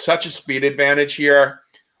going to have such a speed advantage here.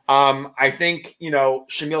 I think,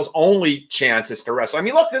 Shamil's only chance is to wrestle. I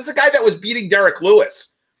mean, look, this is a guy that was beating Derek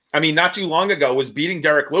Lewis. I mean, not too long ago was beating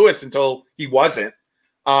Derek Lewis until he wasn't.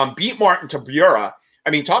 Beat Martin Tibura. I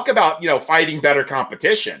mean, talk about, fighting better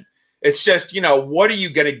competition. It's just, what are you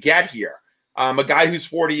going to get here? A guy who's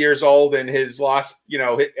 40 years old and has lost,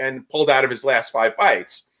 and pulled out of his last 5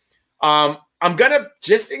 fights. I'm going to,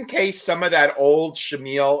 just in case some of that old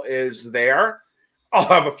Shamil is there, I'll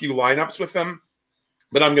have a few lineups with him,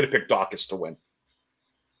 but I'm going to pick Daukaus to win.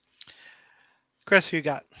 Chris, who you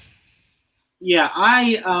got? Yeah,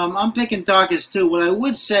 I'm picking Daukaus too. What I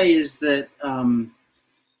would say is that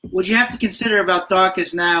what you have to consider about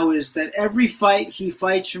Daukaus now is that every fight he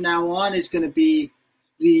fights from now on is going to be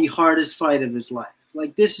the hardest fight of his life.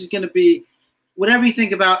 Like, this is going to be, whatever you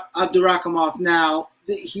think about Abdurakhimov now,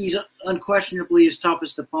 he's unquestionably his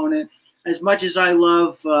toughest opponent. As much as I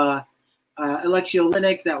love Alexei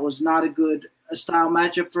Oleinik, that was not a good style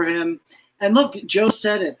matchup for him. And look, Joe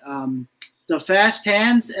said it. The fast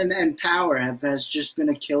hands and power has just been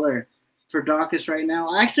a killer for Daukaus right now.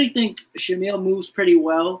 I actually think Shamil moves pretty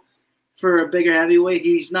well for a bigger heavyweight.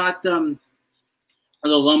 He's not the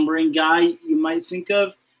lumbering guy you might think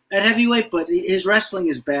of at heavyweight, but his wrestling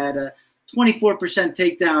is bad. 24%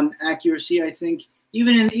 takedown accuracy, I think.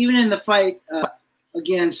 Even in the fight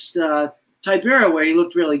against Tibura, where he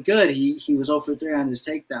looked really good, he was 0 for 3 on his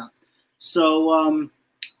takedowns. So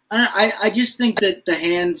I just think that the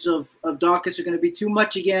hands of Daukaus are going to be too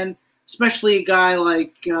much again, especially a guy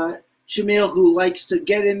like Shamil, who likes to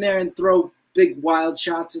get in there and throw big wild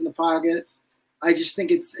shots in the pocket. I just think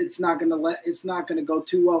it's not going to go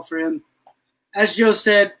too well for him. As Joe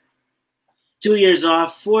said, 2 years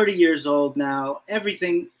off, 40 years old now,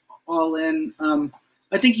 everything all in.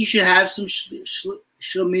 I think you should have some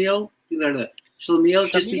Shamil,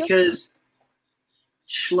 just because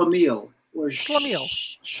Shamil. Or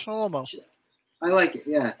Shlomo. I like it,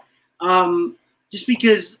 yeah. Just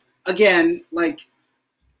because, again, like,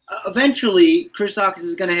 eventually Chris Daukaus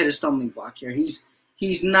is going to hit a stumbling block here. He's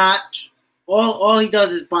not all he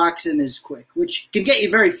does is box and is quick, which can get you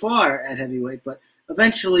very far at heavyweight, but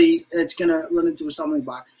eventually it's going to run into a stumbling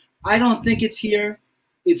block. I don't think it's here.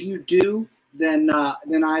 If you do, then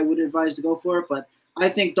I would advise to go for it. But I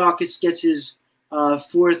think Daukaus gets his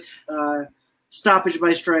 4th stoppage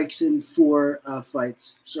by strikes in 4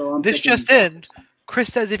 fights. So I'm this just in.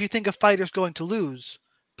 Chris says if you think a fighter's going to lose,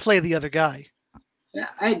 play the other guy. Yeah,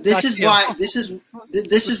 this is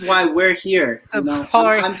why we're here. Some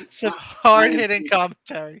hard hitting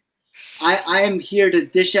commentary. I am here to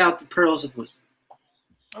dish out the pearls of wisdom.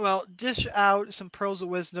 Well, dish out some pearls of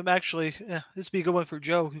wisdom. Actually, this would be a good one for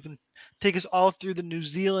Joe, who can take us all through the New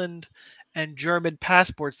Zealand and German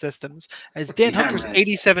passport systems, as Dan Hooker's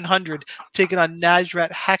 8,700 taking on Nasrat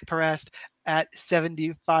Haqparast at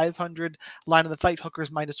 7,500. Line of the fight, Hooker's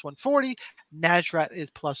 -140. Nasrat is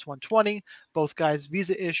 +120. Both guys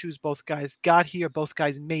visa issues. Both guys got here. Both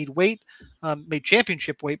guys made weight, made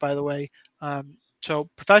championship weight, by the way. So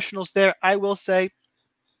professionals there. I will say,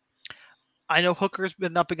 I know Hooker's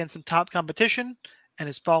been up against some top competition and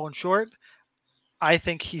has fallen short. I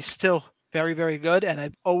think he's still very, very good, and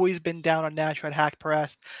I've always been down on Nasrat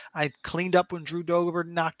Haqparast. I cleaned up when Drew Dober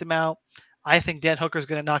knocked him out. I think Dan Hooker's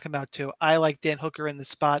going to knock him out too. I like Dan Hooker in this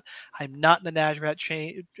spot. I'm not in the Nasrat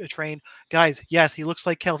train. Guys, yes, he looks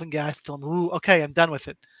like Kelvin Gastelum. Ooh, okay, I'm done with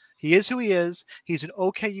it. He is who he is. He's an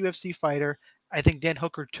okay UFC fighter. I think Dan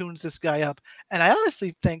Hooker tunes this guy up. And I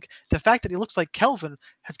honestly think the fact that he looks like Kelvin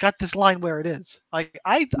has got this line where it is. Like,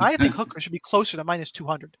 I think Hooker should be closer to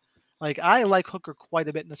 -200. Like, I like Hooker quite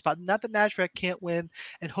a bit in the spot. Not that Nasrat can't win,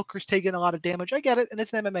 and Hooker's taking a lot of damage. I get it, and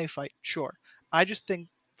it's an MMA fight, sure. I just think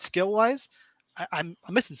skill-wise, I'm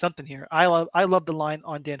missing something here. I love the line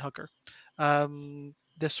on Dan Hooker.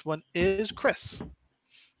 This one is Chris.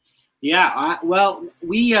 Yeah,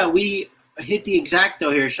 we hit the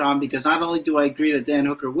exacto here, Sean, because not only do I agree that Dan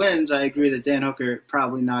Hooker wins, I agree that Dan Hooker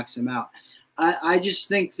probably knocks him out. I just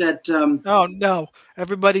think that. Oh no!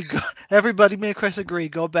 Everybody, me and Chris agree.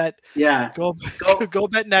 Go bet. Yeah. Go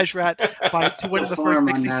bet Nasrat to win the first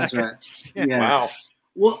 60 seconds. Yeah. Wow.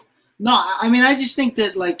 Well, no, I mean, I just think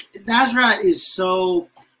that, like, Nasrat is so.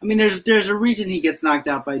 I mean, there's a reason he gets knocked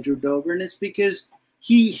out by Drew Dober, and it's because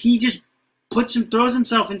he just throws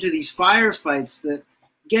himself into these firefights that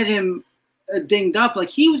get him dinged up. Like,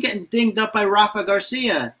 he was getting dinged up by Rafa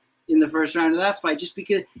Garcia in the first round of that fight, just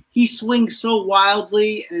because he swings so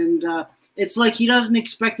wildly, and it's like he doesn't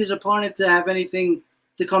expect his opponent to have anything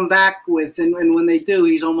to come back with, and when they do,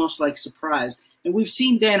 he's almost like surprised. And we've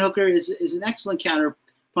seen Dan Hooker is an excellent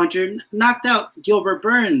puncher, knocked out Gilbert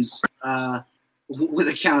Burns with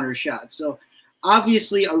a counter shot. So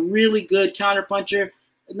obviously a really good counter puncher.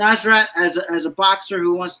 Nasrat, as a boxer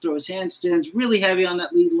who wants to throw his handstands, really heavy on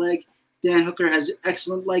that lead leg. Dan Hooker has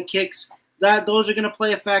excellent leg kicks. Those are going to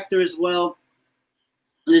play a factor as well.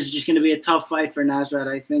 This is just going to be a tough fight for Nasrat,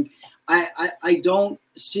 I think. I don't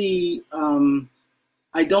see Hooker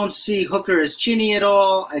as chinny at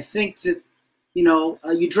all. I think that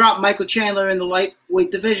you drop Michael Chandler in the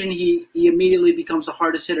lightweight division, he immediately becomes the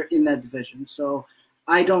hardest hitter in that division. So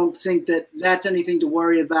I don't think that that's anything to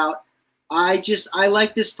worry about. I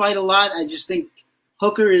like this fight a lot. I just think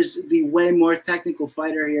Hooker is the way more technical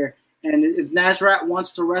fighter here. And if Nasrat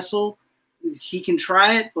wants to wrestle, he can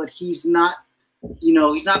try it, but he's not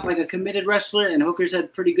like a committed wrestler, and Hooker's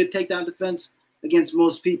had pretty good takedown defense against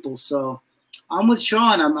most people. So I'm with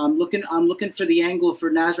Sean. I'm looking for the angle for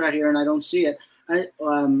Nasrat here, and I don't see it.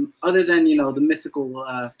 Other than the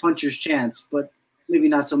mythical puncher's chance, but maybe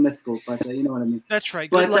not so mythical. But you know what I mean. That's right.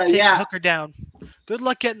 Good luck taking Hooker down. Good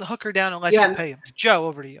luck getting the Hooker down unless you pay him. Joe,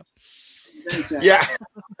 over to you. Exactly. Yeah.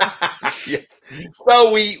 Yes.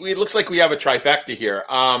 So we looks like we have a trifecta here.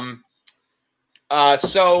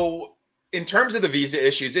 So in terms of the visa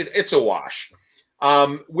issues, it's a wash.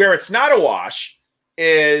 Where it's not a wash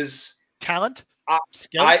is talent. I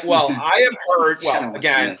have heard. Well,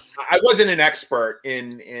 again, yes. I wasn't an expert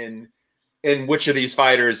in which of these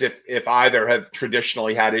fighters, if either, have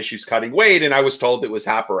traditionally had issues cutting weight, and I was told it was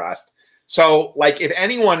Haparest. So, like, if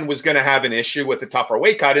anyone was going to have an issue with a tougher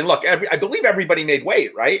weight cut, and look, I believe everybody made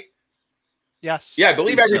weight, right? Yes. Yeah, I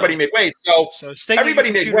believe everybody made weight. So everybody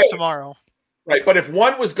made weight tomorrow. Right, but if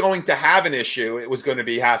one was going to have an issue, it was going to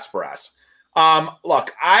be Hasparas.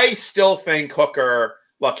 Look, I still think Hooker.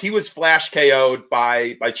 Look, he was flash KO'd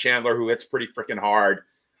by Chandler, who hits pretty freaking hard.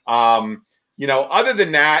 Other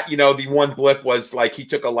than that, the one blip was like he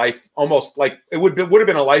took a life, almost like it would have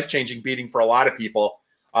been a life-changing beating for a lot of people.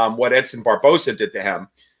 What Edson Barbosa did to him,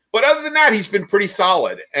 but other than that, he's been pretty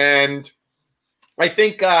solid. And I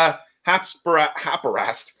think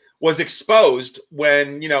Haparast was exposed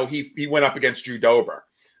when he went up against Drew Dober,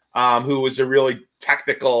 who was a really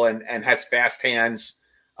technical and has fast hands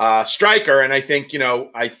striker. And I think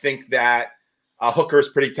that Hooker is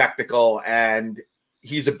pretty technical and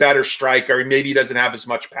he's a better striker. Maybe he doesn't have as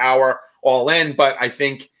much power all in, but I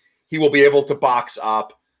think he will be able to box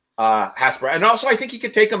up Hasper. And also I think he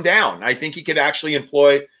could take him down. I think he could actually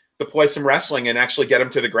deploy some wrestling and actually get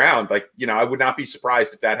him to the ground. I would not be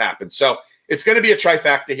surprised if that happens. So it's going to be a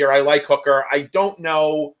trifecta here. I like Hooker. I don't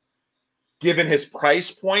know, given his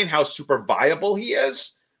price point, how super viable he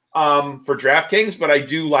is for DraftKings, but I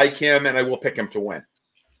do like him, and I will pick him to win.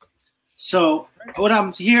 So what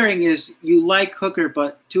I'm hearing is you like Hooker,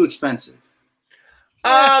 but too expensive.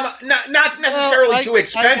 Not necessarily too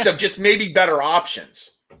expensive, just maybe better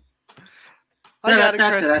options.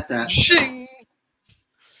 Shing.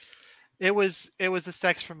 It was the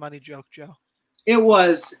sex for money joke, Joe. It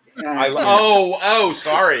was.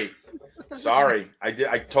 Sorry.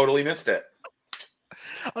 I totally missed it.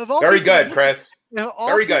 Very good, Chris.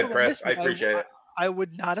 Very good, Chris. I appreciate it. I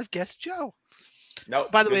would not have guessed Joe. No.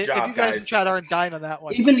 By the way, if you guys in chat aren't dying on that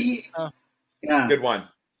one, yeah, good one.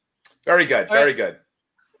 Very good. All very good.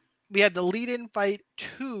 We had the lead-in fight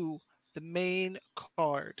to the main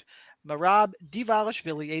card. Merab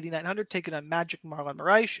Dvalishvili, 8,900, taking on Magic Marlon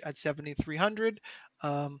Moraes at 7,300.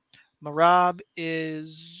 Merab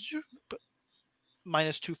is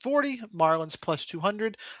minus 240. Marlon's plus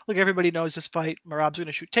 200. Look, everybody knows this fight. Merab's going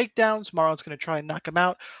to shoot takedowns. Marlon's going to try and knock him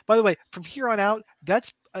out. By the way, from here on out,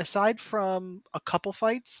 that's aside from a couple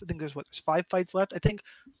fights. I think there's 5 fights left. I think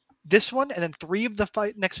this one and then 3 of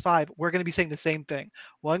the next 5, we're going to be saying the same thing.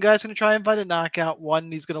 One guy's going to try and find a knockout.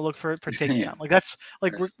 One, he's going to look for takedown.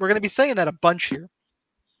 We're going to be saying that a bunch here.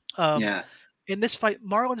 In this fight,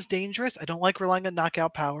 Marlon's dangerous. I don't like relying on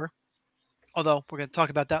knockout power, although we're going to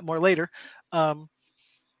talk about that more later.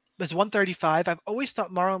 It's 135. I've always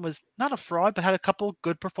thought Marlon was not a fraud, but had a couple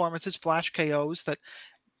good performances, flash KOs that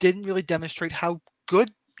didn't really demonstrate how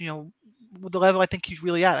good, the level I think he's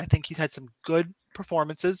really at. I think he's had some good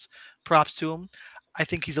performances. Props to him. I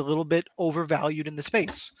think he's a little bit overvalued in the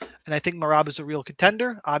space. And I think Merab is a real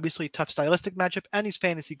contender. Obviously, tough stylistic matchup, and he's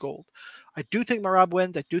fantasy gold. I do think Merab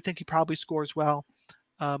wins. I do think he probably scores well.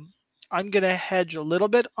 I'm going to hedge a little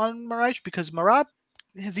bit on Moraes because Merab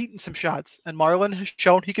has eaten some shots, and Marlon has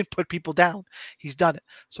shown he can put people down. He's done it.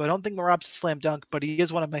 So I don't think Merab's a slam dunk, but he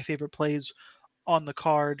is one of my favorite plays on the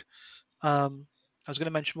card. I was going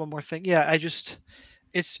to mention one more thing. Yeah,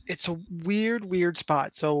 it's a weird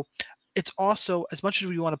spot. So it's also, as much as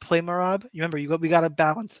we want to play Merab, you remember we got to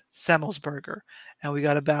balance Semmelsberger, and we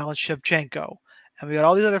got to balance Shevchenko, and we got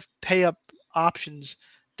all these other pay up options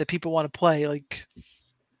that people want to play, like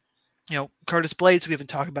Curtis Blades. We haven't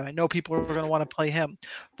talked about. I know people are going to want to play him.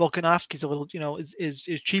 Volkanovski's a little, is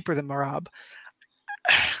cheaper than Merab.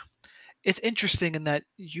 It's interesting in that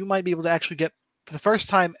you might be able to actually get, for the first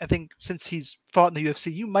time, I think, since he's fought in the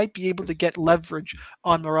UFC, you might be able to get leverage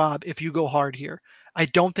on Merab if you go hard here. I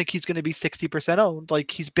don't think he's going to be 60% owned like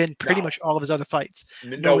he's been pretty much all of his other fights.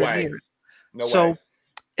 No way. So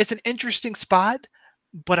it's an interesting spot,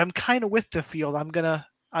 but I'm kind of with the field. I'm gonna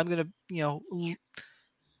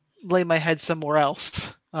lay my head somewhere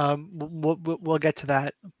else. We'll get to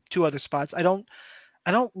that. 2 other spots. I don't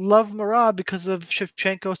love Merab because of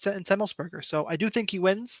Shevchenko and Semmelsberger. So I do think he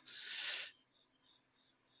wins.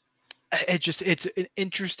 It's an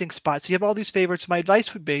interesting spot. So you have all these favorites. My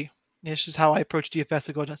advice would be, this is how I approach DFS.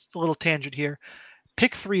 I go just a little tangent here.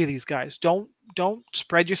 Pick 3 of these guys. Don't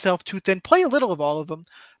spread yourself too thin. Play a little of all of them,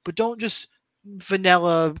 but don't just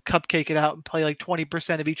vanilla cupcake it out and play like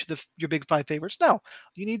 20% of each of your big 5 favorites. No,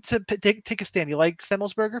 you need to take a stand. You like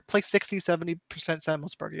Semmelsberger? Play 60-70%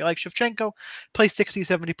 Semmelsberger. You like Shevchenko? Play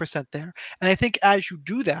 60-70% there. And I think as you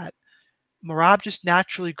do that, Merab just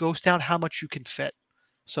naturally goes down how much you can fit.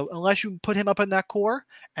 So unless you put him up in that core,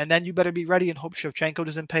 and then you better be ready and hope Shevchenko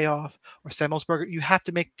doesn't pay off or Semmelsberger, you have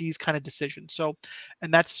to make these kind of decisions. So,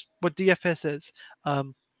 and that's what DFS is.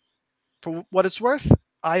 For what it's worth,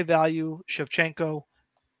 I value Shevchenko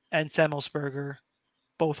and Semmelsberger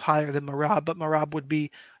both higher than Merab, but Merab would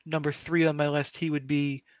be number 3 on my list. He would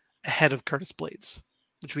be ahead of Curtis Blades,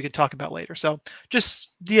 which we can talk about later. So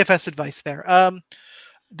just DFS advice there.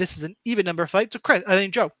 This is an even number fight. So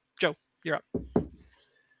Joe, you're up.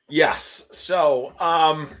 Yes. So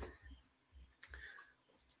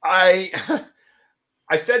I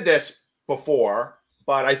said this before,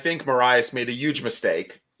 but I think Moraes made a huge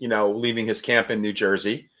mistake, leaving his camp in New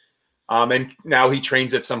Jersey. And now he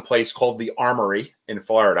trains at some place called the Armory in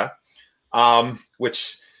Florida,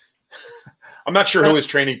 which I'm not sure who his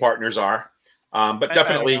training partners are, but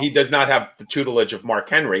definitely he does not have the tutelage of Mark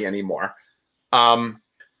Henry anymore.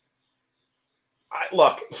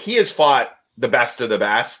 Look, he has fought the best of the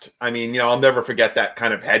best. I mean, I'll never forget that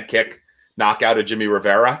kind of head kick knockout of Jimmy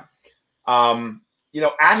Rivera.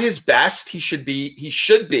 At his best, he should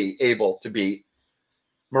be able to beat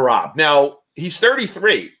Merab. Now, he's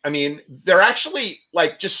 33. I mean, they're actually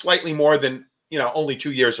like just slightly more than, only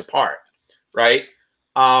 2 years apart, right?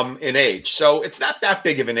 In age. So it's not that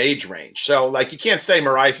big of an age range. So like, you can't say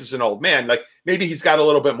Moraes is an old man. Like maybe he's got a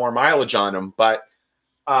little bit more mileage on him, but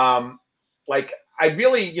I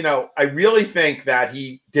really think that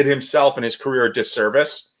he did himself and his career a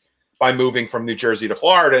disservice by moving from New Jersey to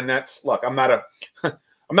Florida. And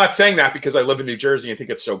I'm not saying that because I live in New Jersey and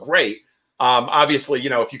think it's so great. Obviously,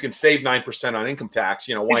 if you can save 9% on income tax,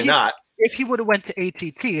 why not? If he would have went to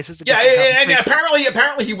ATT, and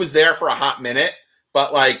apparently he was there for a hot minute,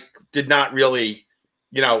 but did not really,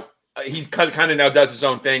 he kind of now does his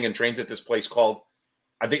own thing and trains at this place called,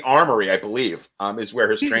 I think, Armory, I believe, is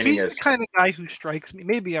where his training is. He's the kind of guy who strikes me.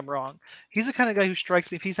 Maybe I'm wrong. He's the kind of guy who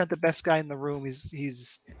strikes me. If he's not the best guy in the room,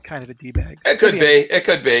 he's kind of a D-bag. It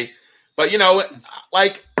could be. But,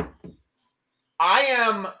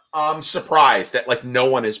 I am surprised that, no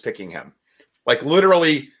one is picking him.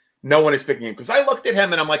 Literally no one is picking him. Because I looked at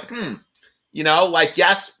him and I'm like,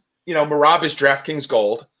 yes, Merab is DraftKings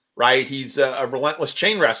Gold, right? He's a relentless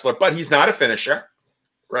chain wrestler, but he's not a finisher,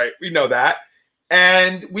 right? We know that.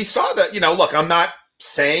 And we saw that, look, I'm not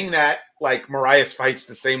saying that Moraes fights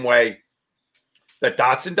the same way that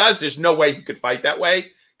Dotson does. There's no way he could fight that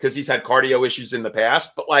way because he's had cardio issues in the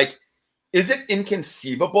past. But is it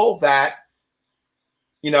inconceivable that,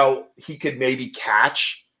 he could maybe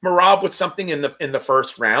catch Merab with something in the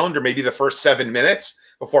first round or maybe the first 7 minutes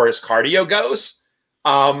before his cardio goes?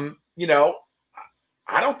 I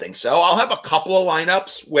don't think so. I'll have a couple of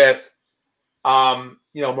lineups with,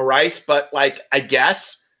 Moraes, but I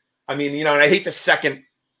guess, and I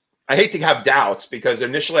hate to have doubts because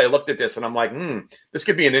initially I looked at this and I'm like, this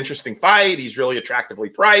could be an interesting fight. He's really attractively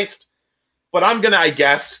priced, but I'm going to, I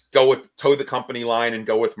guess, toe the company line and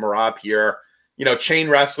go with Merab here. Chain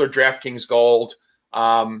wrestler, DraftKings Gold.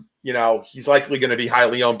 He's likely going to be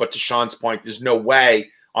highly owned, but to Sean's point, there's no way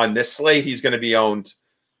on this slate he's going to be owned,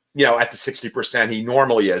 at the 60% he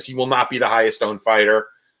normally is. He will not be the highest owned fighter.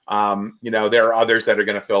 There are others that are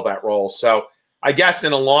going to fill that role. So I guess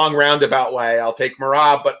in a long roundabout way, I'll take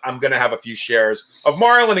Merab, but I'm going to have a few shares of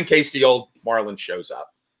Marlon in case the old Marlon shows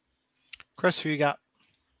up. Chris, who you got?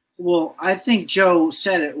 Well, I think Joe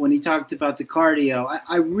said it when he talked about the cardio.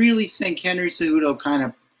 I really think Henry Cejudo kind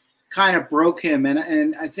of broke him,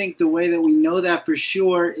 and I think the way that we know that for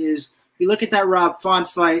sure is you look at that Rob Font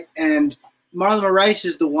fight, and Marlon Moraes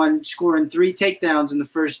is the one scoring 3 takedowns in the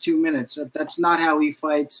first 2 minutes. That's not how he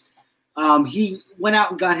fights. He went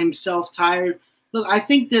out and got himself tired. Look, I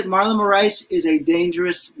think that Marlon Moraes is a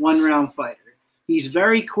dangerous one-round fighter. He's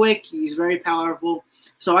very quick. He's very powerful.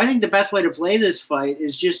 So I think the best way to play this fight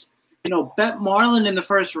is just, bet Marlon in the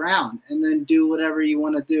first round and then do whatever you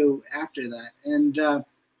want to do after that. And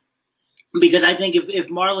because I think if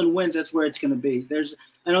Marlon wins, that's where it's going to be.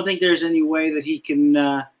 I don't think there's any way that he can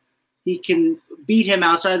beat him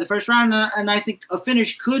outside the first round. And I think a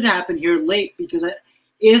finish could happen here late because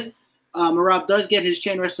if Merab does get his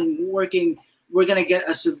chain wrestling working, we're going to get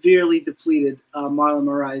a severely depleted Marlon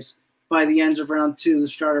Moraes by the end of round 2, the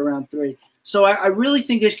start of round 3. So I really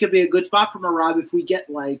think this could be a good spot for Merab if we get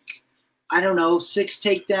 6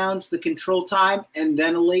 takedowns, the control time, and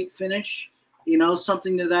then a late finish,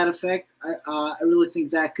 something to that effect. I really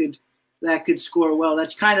think that could score well.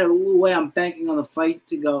 That's kind of the way I'm banking on the fight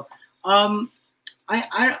to go. I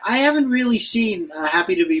haven't really seen,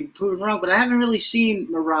 happy to be proven wrong, but I haven't really seen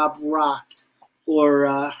Merab rocked or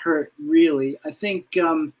hurt, really. I think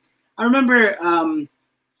I remember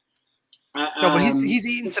no, but he's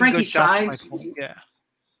eaten some Frankie good shots. Saenz.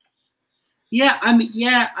 Yeah, I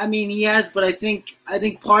mean he has, but I think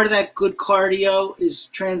part of that good cardio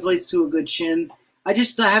translates to a good chin. I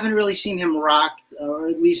haven't really seen him rocked, or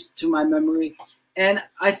at least to my memory. And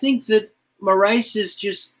I think that Moraes is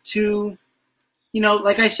just too,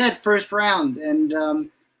 like I said, first round. And,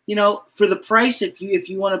 for the price, if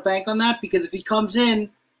you want to bank on that, because if he comes in,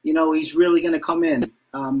 he's really going to come in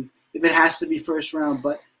if it has to be first round.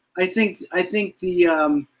 But I think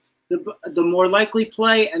the more likely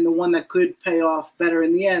play and the one that could pay off better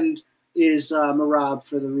in the end is Merab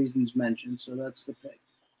for the reasons mentioned. So that's the pick.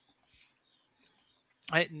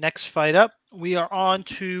 All right, next fight up, we are on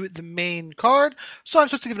to the main card. So I'm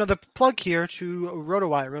supposed to give another plug here to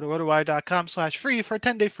RotoWire, rotowire.com/free for a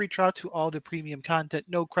 10-day free trial to all the premium content,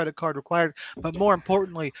 no credit card required. But more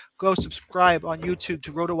importantly, go subscribe on YouTube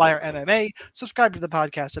to RotoWire MMA, subscribe to the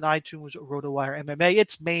podcast on iTunes, RotoWire MMA.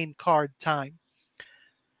 It's main card time.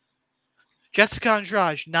 Jessica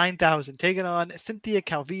Andrade, 9,000, taking on Cynthia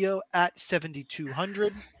Calvillo at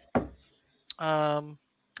 7,200.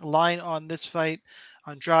 Line on this fight,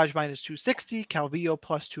 Andrade minus 260, Calvillo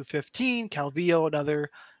plus 215. Calvillo, another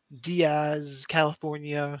Diaz,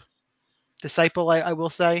 California disciple, I will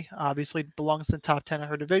say. Obviously belongs in the top 10 of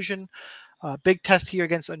her division. Big test here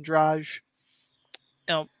against Andrade.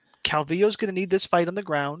 Calvillo's going to need this fight on the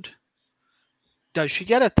ground. Does she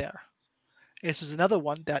get it there? This is another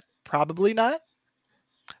one that probably not.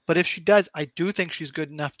 But if she does, I do think she's good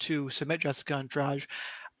enough to submit Jessica Andrade.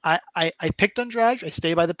 I picked Andrade. I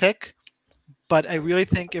stay by the pick. But I really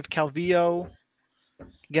think if Calvillo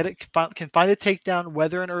can find a takedown,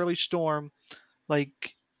 weather an early storm,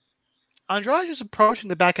 Andrade is approaching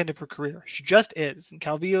the back end of her career. She just is. And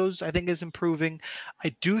Calvillo's, I think, is improving.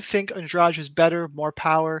 I do think Andrade is better, more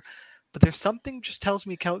power. But there's something just tells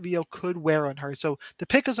me Calvillo could wear on her. So the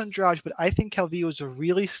pick is Andrade, but I think Calvillo is a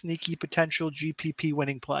really sneaky potential GPP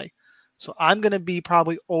winning play. So I'm going to be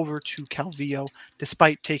probably over to Calvillo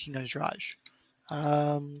despite taking Andrade.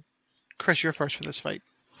 Chris, you're first for this fight.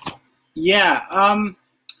 Yeah,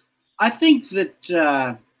 I think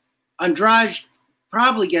that Andrade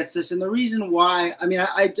probably gets this, and the reason why,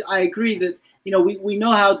 I agree that we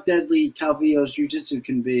know how deadly Calvillo's jiu-jitsu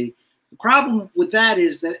can be. The problem with that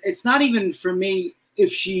is that it's not even for me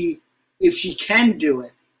if she can do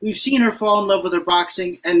it. We've seen her fall in love with her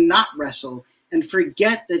boxing and not wrestle, and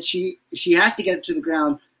forget that she has to get it to the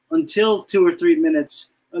ground until 2 or 3 minutes.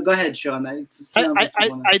 Go ahead, Sean. I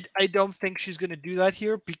don't think she's going to do that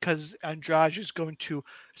here because Andrade is going to.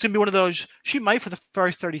 It's going to be one of those. She might for the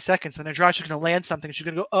first 30 seconds, and Andrade is going to land something. She's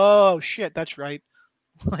going to go, "Oh shit, that's right."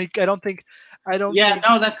 I don't think. That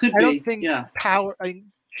could be. I don't think yeah. Power. In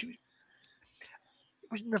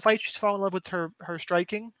the fight, she's fallen in love with her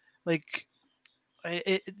striking. There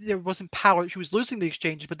wasn't power. She was losing the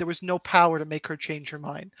exchanges, but there was no power to make her change her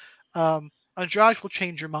mind. Andrade will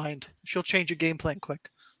change her mind. She'll change her game plan quick.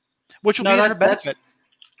 Which will be her benefit.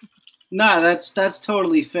 That's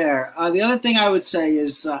totally fair. The other thing I would say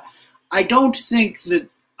is I don't think that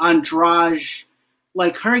Andrade,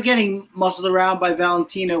 her getting muscled around by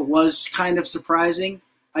Valentina was kind of surprising.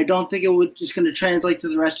 I don't think it is going to translate to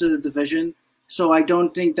the rest of the division. So I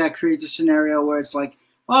don't think that creates a scenario where it's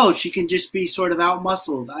she can just be sort of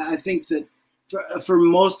out-muscled. I think that for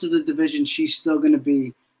most of the division, she's still going to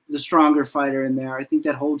be the stronger fighter in there. I think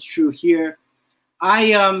that holds true here.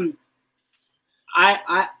 I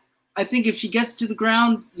think if she gets to the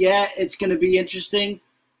ground, yeah, it's going to be interesting.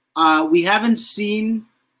 We haven't seen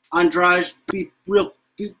Andrade be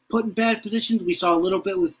put in bad positions. We saw a little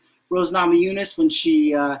bit with Rose Namajunas when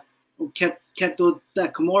she kept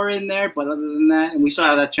that Kimura in there, but other than that, and we saw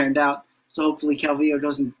how that turned out. So hopefully Calvillo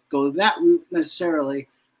doesn't go that route necessarily.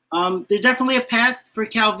 There's definitely a path for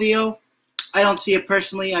Calvillo. I don't see it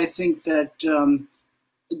personally. I think that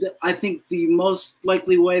I think the most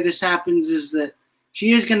likely way this happens is that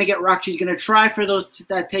she is going to get rocked. She's going to try for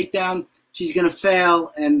that takedown. She's going to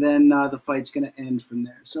fail, and then the fight's going to end from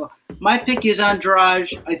there. So my pick is Andrade.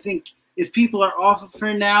 I think if people are off of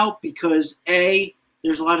her now because A,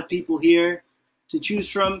 there's a lot of people here to choose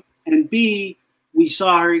from, and B, we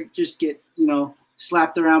saw her just get,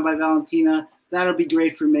 slapped around by Valentina. That'll be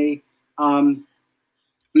great for me.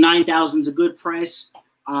 9,000 is a good price.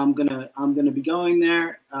 I'm gonna be going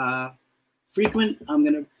there frequent. I'm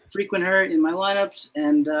gonna frequent her in my lineups,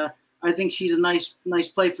 and I think she's a nice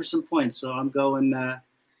play for some points. So I'm going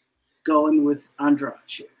with Andrade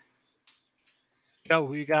here. Joe,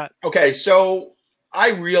 who you got? Okay, so I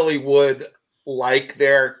really would like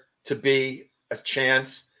there to be a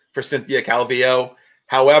chance for Cynthia Calvillo.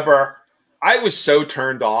 However, I was so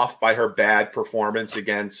turned off by her bad performance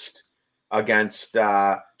against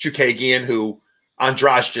Chookagian, who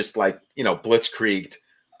Andrade just blitzkrieged.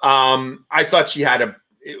 I thought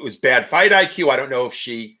it was bad fight IQ. I don't know if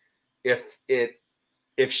she did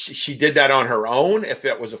that on her own, if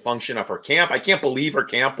it was a function of her camp. I can't believe her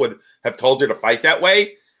camp would have told her to fight that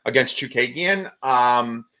way against Chookagian.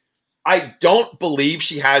 I don't believe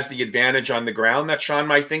she has the advantage on the ground that Sean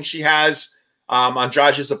might think she has.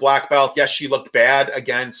 Andrade is a black belt. Yes, she looked bad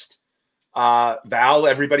against Val.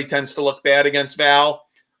 Everybody tends to look bad against Val.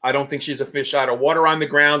 I don't think she's a fish out of water on the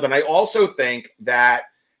ground. And I also think that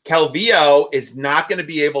Calvillo is not going to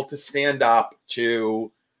be able to stand up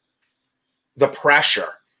to the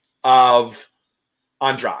pressure of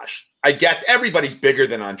Andrade. I get everybody's bigger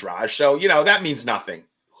than Andrade, so, that means nothing.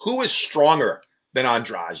 Who is stronger than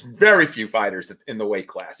Andrade? Very few fighters in the weight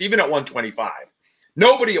class, even at 125.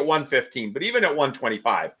 Nobody at 115, but even at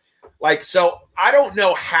 125. So I don't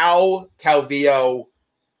know how Calvillo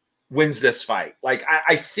wins this fight.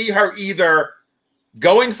 I see her either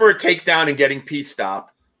going for a takedown and getting pieced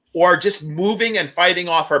up, or just moving and fighting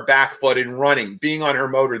off her back foot and running, being on her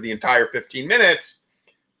motor the entire 15 minutes,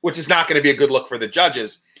 which is not going to be a good look for the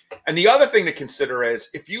judges. And the other thing to consider is,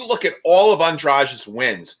 if you look at all of Andrade's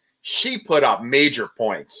wins, she put up major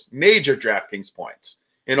points, major DraftKings points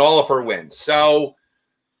in all of her wins. So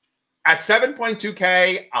at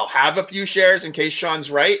 7.2K, I'll have a few shares in case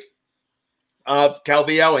Sean's right of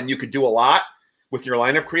Calvillo, and you could do a lot with your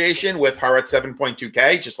lineup creation with her at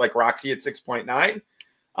 7.2K, just like Roxy at 6.9.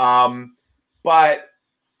 But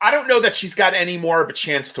I don't know that she's got any more of a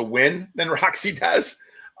chance to win than Roxy does.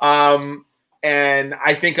 And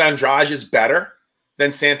I think Andrade is better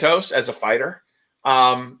than Santos as a fighter.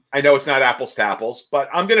 I know it's not apples to apples, but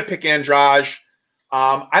I'm going to pick Andrade.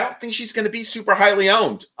 I don't think she's going to be super highly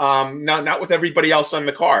owned. Not with everybody else on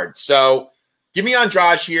the card. So give me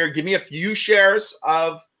Andrade here. Give me a few shares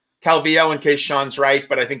of Calvillo in case Sean's right,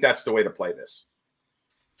 but I think that's the way to play this.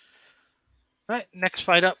 All right, next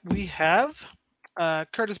fight up we have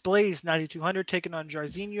Curtis Blaydes, 9,200, taking on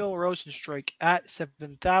Jairzinho Rozenstruik at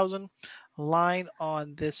 7,000. Line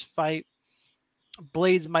on this fight,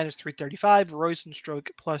 Blaydes minus 335, Rozenstruik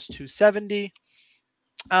plus 270.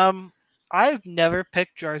 I've never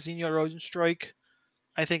picked Jairzinho Rozenstruik,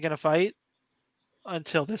 I think, in a fight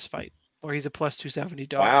until this fight, where he's a plus 270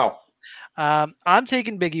 dog. Wow. I'm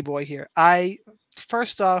taking Biggie Boy here.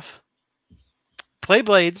 First off, play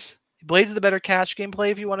Blaydes. Blaydes is the better cash game play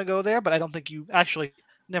if you want to go there, but I don't think you actually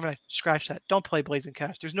never mind, scratch that. Don't play Blaydes in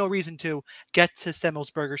cash. There's no reason to get to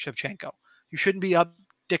Semelsberger Shevchenko. You shouldn't be up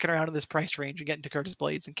dicking around in this price range and getting to Curtis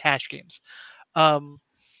Blaydes in cash games.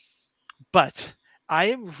 But I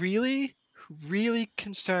am really, really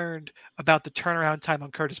concerned about the turnaround time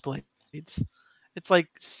on Curtis Blaydes. It's like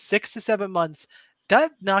 6 to 7 months.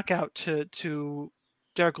 That knockout to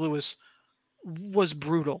Derek Lewis was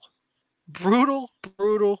brutal. Brutal.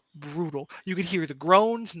 You could hear the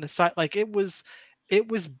groans and the side, it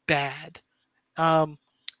was bad.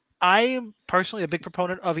 I am personally a big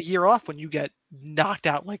proponent of a year off when you get knocked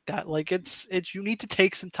out like that. It's you need to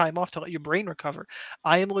take some time off to let your brain recover.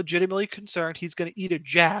 I am legitimately concerned he's going to eat a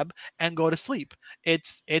jab and go to sleep.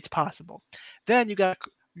 It's possible. Then you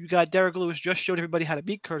got Derek Lewis just showed everybody how to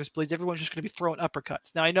beat Curtis Blaydes. Everyone's just going to be throwing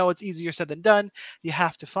uppercuts. Now I know it's easier said than done. You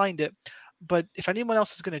have to find it, but if anyone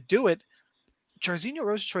else is going to do it, Jairzinho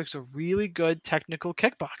Rozenstruik's a really good technical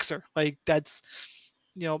kickboxer. Like that's,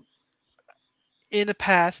 in the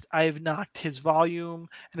past I've knocked his volume,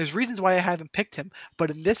 and there's reasons why I haven't picked him.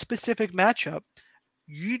 But in this specific matchup,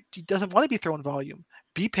 he doesn't want to be throwing volume.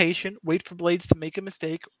 Be patient, wait for Blades to make a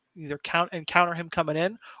mistake, either counter him coming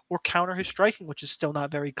in or counter his striking, which is still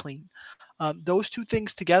not very clean. Those two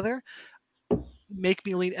things together make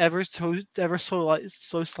me lean ever so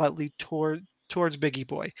slightly towards Biggie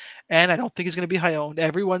Boy, and I don't think he's going to be high owned.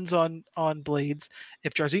 Everyone's on Blades.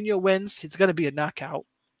 If Jairzinho wins, it's going to be a knockout.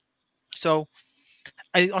 So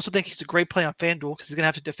I also think he's a great play on FanDuel because he's going to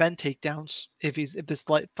have to defend takedowns if this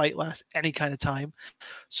fight lasts any kind of time.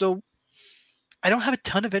 So I don't have a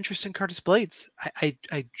ton of interest in Curtis Blades. I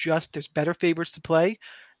just, there's better favorites to play.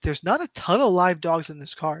 There's not a ton of live dogs in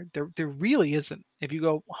this card. There really isn't. If you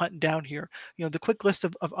go hunting down here, the quick list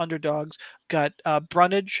of underdogs got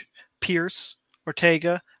Brunage, Pierce,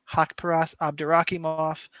 Ortega, Haqparast,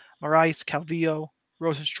 Abdurakhimov, Moraes, Calvillo,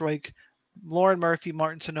 Rozenstruik, Lauren Murphy,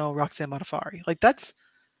 Martin Sano, Roxanne Modafferi. Like that's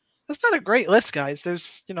not a great list, guys.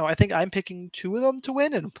 There's, I think I'm picking two of them to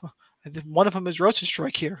win, and one of them is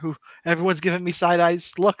Rozenstruik here, who everyone's giving me side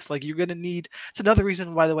eyes looks. Like you're gonna need. It's another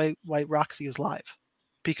reason, by the way, why Roxy is live,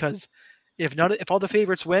 because if all the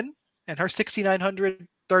favorites win and her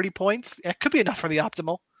 6,930 points, it could be enough for the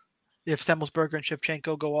optimal. If Semelsberger and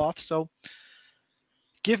Shevchenko go off, so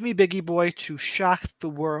give me Biggie Boy to shock the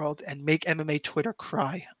world and make MMA Twitter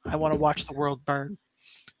cry. I want to watch the world burn,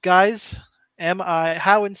 guys.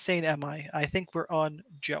 How insane am I? I think we're on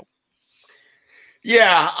Joe.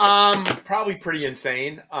 Yeah, probably pretty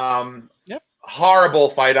insane. Yep. Horrible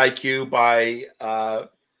fight IQ by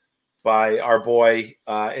our boy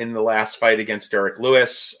in the last fight against Derek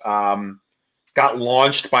Lewis. Got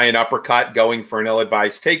launched by an uppercut going for an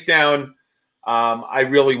ill-advised takedown. I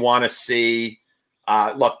really want to see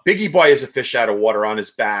look, Biggie Boy is a fish out of water on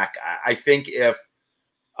his back. I think if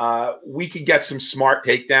we could get some smart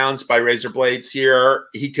takedowns by Razor Blades here,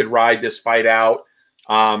 he could ride this fight out.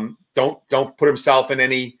 Don't put himself in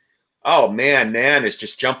any. Oh man, Nan is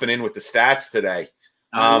just jumping in with the stats today.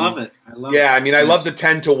 I love it. I love it. I mean, I love the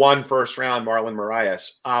 10-1 first round Marlon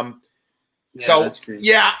Moraes.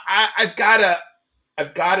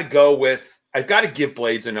 I've got to give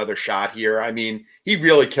Blades another shot here. I mean, he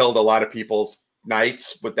really killed a lot of people's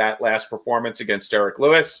nights with that last performance against Derek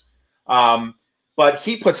Lewis. But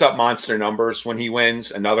he puts up monster numbers when he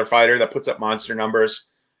wins. Another fighter that puts up monster numbers.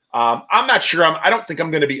 I'm not sure. I don't think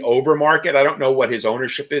I'm going to be over market. I don't know what his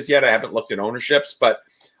ownership is yet. I haven't looked at ownerships, but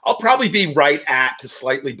I'll probably be right at to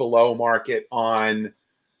slightly below market on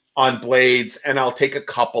Blades, and I'll take a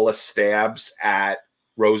couple of stabs at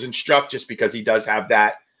Rozenstruik just because he does have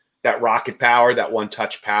that rocket power, that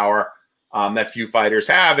one-touch power that few fighters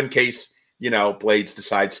have in case, Blades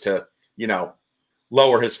decides to,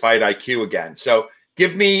 lower his fight IQ again. So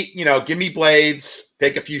give me Blades,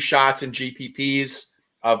 take a few shots in GPPs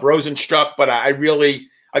of Rozenstruik, but I really,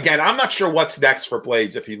 again, I'm not sure what's next for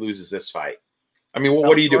Blades if he loses this fight. I mean,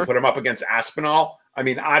 what do you do? Put him up against Aspinall? I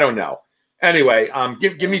mean, I don't know. Anyway,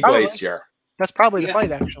 give me Blades here. That's probably the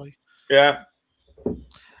fight, actually. Yeah.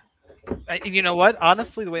 You know what?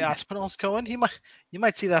 Honestly, the way Aspinall's going, you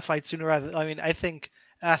might see that fight sooner rather. I mean, I think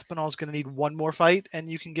Aspinall's going to need one more fight,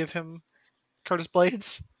 and you can give him Curtis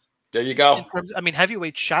Blades. There you go.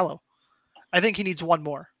 Heavyweight's shallow. I think he needs one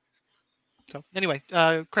more. So anyway,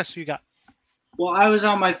 Chris, who you got? Well, I was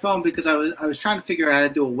on my phone because I was trying to figure out how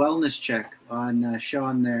to do a wellness check on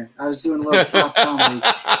Sean there. I was doing a little prop comedy,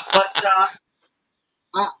 but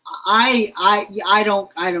I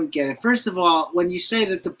don't get it. First of all, when you say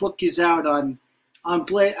that the book is out on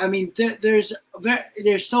Blade, I mean there's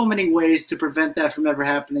so many ways to prevent that from ever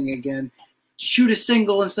happening again. Shoot a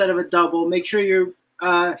single instead of a double. Make sure your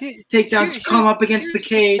takedowns come up against the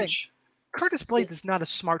cage. Curtis Blades is not a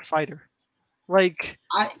smart fighter. Like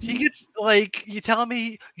he gets you telling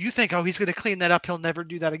me you think he's going to clean that up, he'll never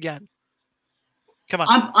do that again. Come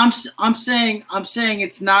on. I'm saying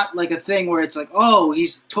it's not like a thing where it's like,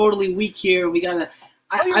 he's totally weak here. We gotta.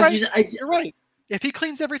 You're right. If he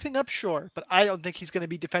cleans everything up, sure, but I don't think he's going to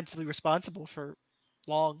be defensively responsible for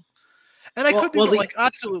long. And I could be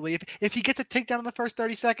absolutely. If he gets a takedown in the first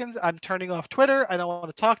 30 seconds, I'm turning off Twitter. I don't want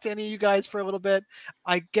to talk to any of you guys for a little bit.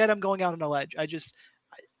 I get I'm going out on a ledge.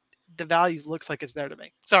 The value looks like it's there to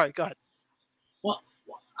me. Sorry, go ahead. Well,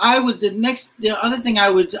 the other thing I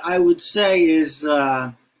would say is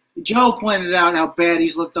Joe pointed out how bad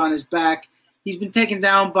he's looked on his back. He's been taken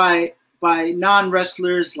down by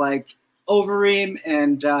non-wrestlers like Overeem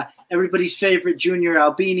and everybody's favorite Junior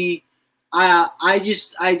Albini. I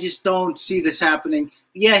just don't see this happening.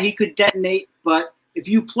 Yeah, he could detonate, but if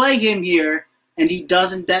you play him here, and he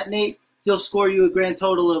doesn't detonate, he'll score you a grand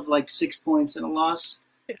total of like 6 points in a loss.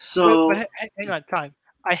 So but hang on, time.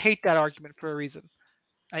 I hate that argument for a reason.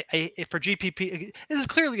 For GPP, this is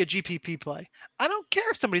clearly a GPP play. I don't care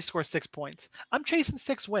if somebody scores 6 points. I'm chasing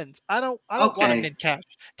 6 wins. I don't want to min cash.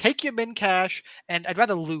 Take your min cash, and I'd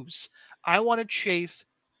rather lose. I want to chase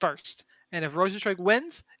first. And if Rosenstrike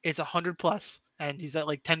wins, it's 100 plus, and he's at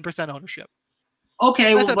like 10% ownership.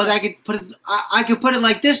 Okay, well, but I could put it. I could put it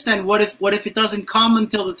like this then. What if it doesn't come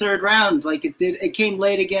until the third round, like it did? It came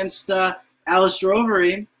late against Alistair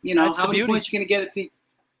Overeem. You know, how many points are you gonna get if he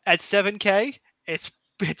at 7K?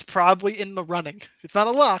 It's probably in the running. It's not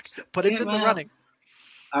a lock, but it's in the running.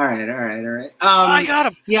 All right. I got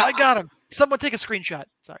him. Yeah, I got him. Someone take a screenshot.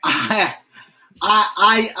 Sorry.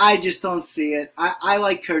 I just don't see it. I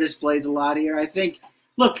like Curtis Blades a lot here. I think.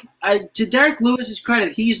 Look, to Derek Lewis's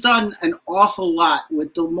credit, he's done an awful lot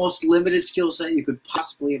with the most limited skill set you could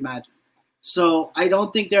possibly imagine. So I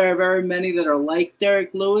don't think there are very many that are like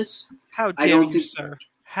Derek Lewis. How dare you, sir?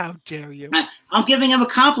 How dare you? I'm giving him a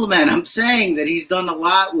compliment. I'm saying that he's done a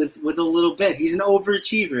lot with a little bit. He's an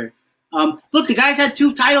overachiever. Look, the guy's had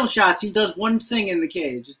 2 title shots. He does one thing in the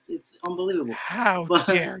cage. It's unbelievable. How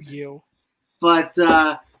dare you? But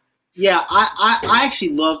yeah, I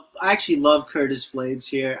actually love Curtis Blades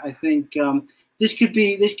here. I think this could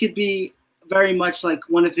be very much like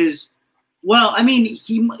one of his. Well, I mean,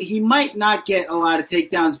 he might not get a lot of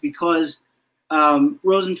takedowns because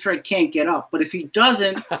Rosenstrike can't get up. But if he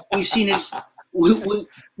doesn't, we've seen his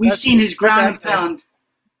we've seen his ground and pound.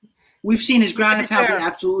 We've seen his ground and pound be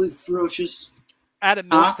absolutely ferocious. Adam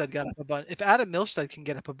Milstead got up a bunch. If Adam Milstead can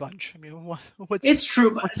get up a bunch, I mean, what's it's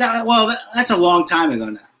true. But that's a long time ago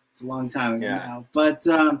now. It's a long time ago now. But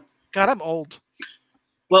God, I'm old.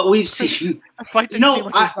 But we've seen.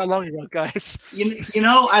 Not long ago, guys. You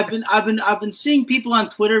know, I've been seeing people on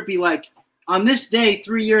Twitter be like, on this day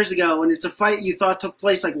 3 years ago, and it's a fight you thought took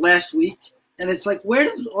place like last week, and it's like, where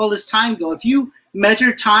did all this time go? If you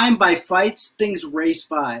measure time by fights, things race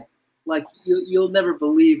by. Like you'll never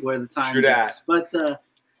believe where the time goes. That.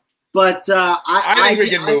 I think we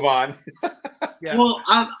can move on. Yeah. Well,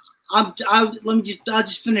 I'll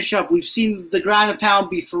just finish up. We've seen the ground and pound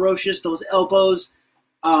be ferocious. Those elbows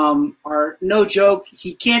are no joke.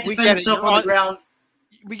 He can't defend himself on the ground.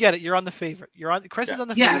 We get it. You're on the favorite. Chris is on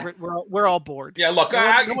the favorite. We're all bored. Yeah, look,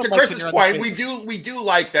 to Chris's point, we do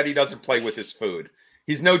like that he doesn't play with his food.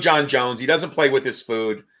 He's no John Jones. He doesn't play with his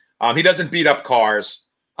food. He doesn't beat up cars.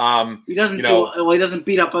 He doesn't he doesn't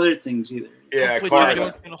beat up other things either. Yeah, cars.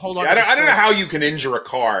 I don't know how you can injure a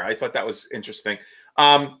car. I thought that was interesting.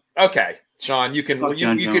 Okay, Sean, you can now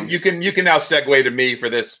segue to me for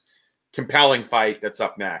this compelling fight that's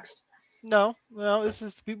up next. No, this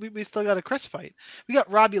is we still got a Chris fight. We got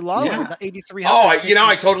Robbie Lawler at 8,300. Oh,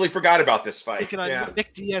 I totally forgot about this fight. Taking on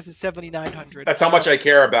Nick Diaz at 7,900. That's how much I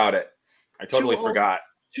care about it. I totally forgot.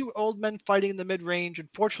 2 old men fighting in the mid-range.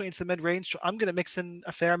 Unfortunately, it's the mid-range, so I'm going to mix in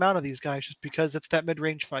a fair amount of these guys just because it's that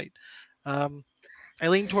mid-range fight. I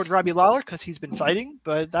lean towards Robbie Lawler because he's been fighting,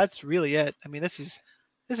 but that's really it. I mean, this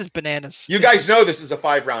is bananas. You guys know this is a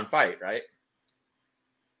 5-round fight, right?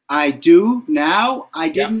 I do now. I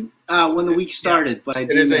didn't when the week started, but I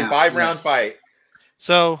do. It is now. A 5-round fight.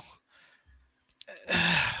 So,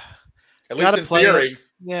 at least in theory.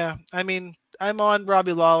 Yeah, I mean, I'm on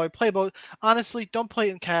Robbie Lawler. Play both. Honestly, don't play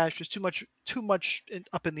it in cash. There's too much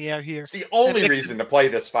up in the air here. It's the only reason to play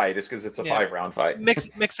this fight is because it's a 5-round fight.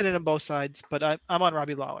 Mix it in on both sides, but I'm on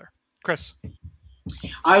Robbie Lawler. Chris.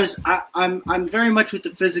 I'm very much with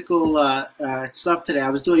the physical stuff today.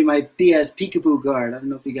 I was doing my Diaz peekaboo guard. I don't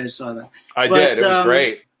know if you guys saw that. I did. It was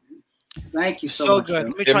great. Thank you so much.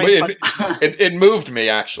 Good. It moved me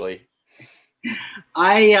actually.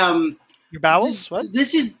 Your bowels? What?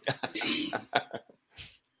 This is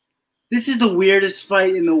the weirdest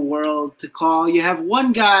fight in the world to call. You have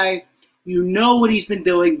one guy, you know what he's been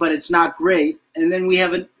doing, but it's not great, and then we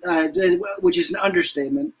have which is an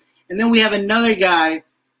understatement. And then we have another guy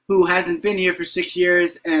who hasn't been here for 6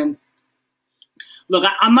 years. And look,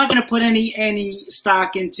 I'm not going to put any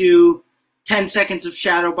stock into 10 seconds of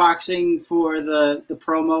shadow boxing for the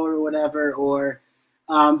promo or whatever, or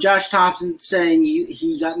Josh Thompson saying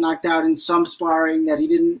he got knocked out in some sparring that he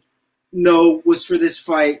didn't know was for this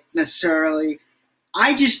fight necessarily.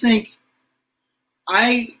 I just think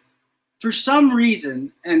for some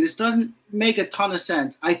reason, and this doesn't make a ton of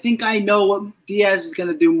sense, I think I know what Diaz is going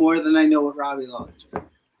to do more than I know what Robbie Lawler is doing.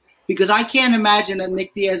 Because I can't imagine that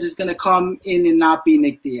Nick Diaz is going to come in and not be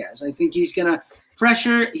Nick Diaz. I think he's going to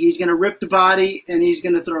pressure, he's going to rip the body, and he's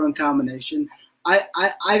going to throw in combination.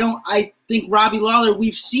 I think Robbie Lawler,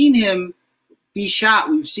 we've seen him be shot.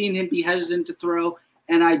 We've seen him be hesitant to throw,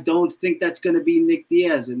 and I don't think that's going to be Nick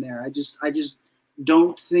Diaz in there. I just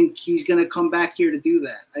don't think he's going to come back here to do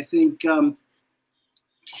that. I think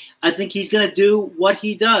he's going to do what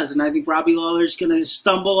he does, and I think Robbie Lawler is going to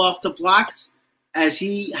stumble off the blocks as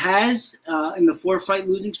he has in the 4-fight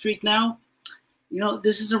losing streak now.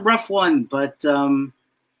 This is a rough one, but and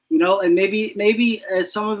maybe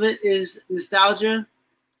some of it is nostalgia,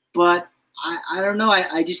 but I don't know.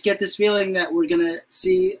 I just get this feeling that we're gonna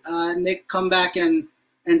see Nick come back and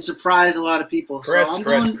surprise a lot of people. Chris. I'm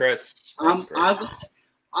going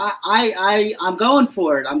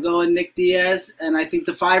for it. I'm going Nick Diaz, and I think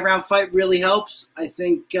the 5-round fight really helps. I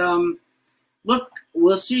think. Look,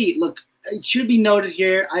 we'll see. Look, it should be noted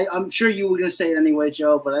here. I'm sure you were gonna say it anyway,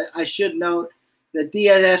 Joe, but I should note that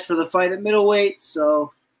Diaz asked for the fight at middleweight.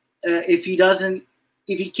 So if he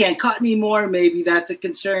can't cut anymore, maybe that's a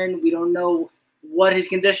concern. We don't know what his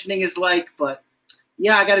conditioning is like, but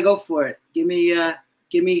yeah, I got to go for it. Give me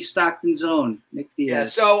Stockton's own, Nick Diaz. Yeah,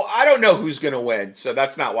 so I don't know who's going to win, so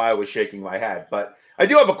that's not why I was shaking my head. But I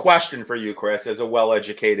do have a question for you, Chris, as a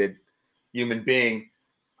well-educated human being.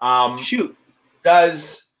 Shoot.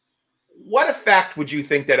 What effect would you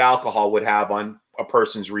think that alcohol would have on a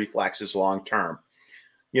person's reflexes long term?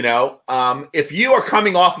 If you are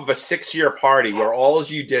coming off of a 6-year party where all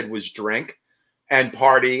you did was drink and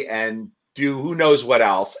party and do who knows what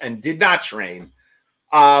else and did not train.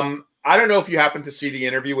 I don't know if you happened to see the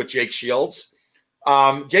interview with Jake Shields.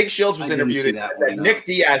 Jake Shields was interviewed that Nick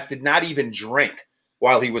Diaz did not even drink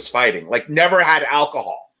while he was fighting, like never had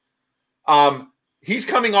alcohol. He's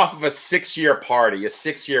coming off of a 6-year party, a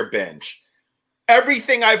 6-year binge.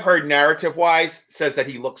 Everything I've heard narrative-wise says that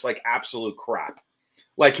he looks like absolute crap.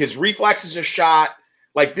 Like his reflexes are shot.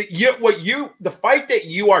 Like the fight that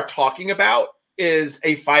you are talking about is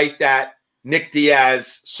a fight that Nick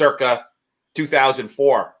Diaz circa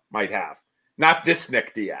 2004 might have, not this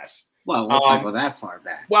Nick Diaz. Well, let's not go that far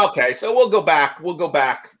back. Well, okay, so we'll go back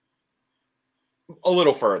a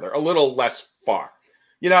little further, a little less far.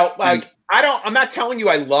 I'm not telling you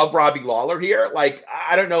I love Robbie Lawler here. Like,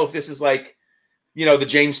 I don't know if this is like, the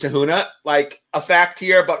James Tahuna like effect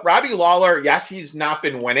here, but Robbie Lawler, yes, he's not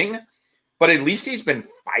been winning, but at least he's been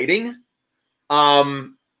fighting. I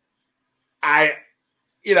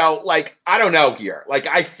don't know here. Like,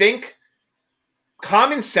 I think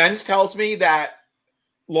common sense tells me that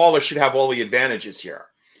Lawler should have all the advantages here,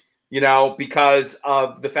 because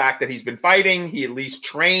of the fact that he's been fighting. He at least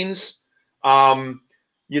trains. He's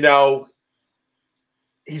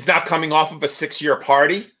not coming off of a 6-year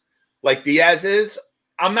party like Diaz is.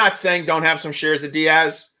 I'm not saying don't have some shares of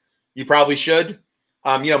Diaz. You probably should.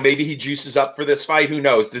 Maybe he juices up for this fight. Who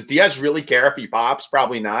knows? Does Diaz really care if he pops?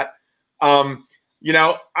 Probably not. I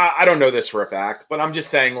don't know this for a fact, but I'm just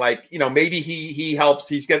saying, like, maybe he helps.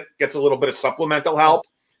 Gets a little bit of supplemental help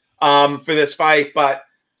for this fight. But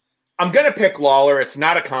I'm going to pick Lawler. It's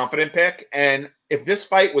not a confident pick. And if this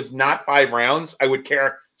fight was not 5 rounds, I would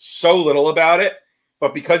care so little about it.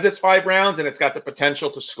 But because it's 5 rounds and it's got the potential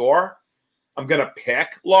to score, I'm going to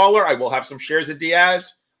pick Lawler. I will have some shares of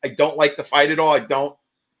Diaz. I don't like the fight at all. I don't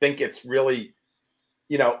think it's really,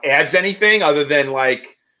 adds anything other than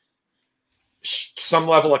like some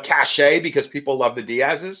level of cachet because people love the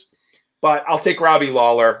Diazes. But I'll take Robbie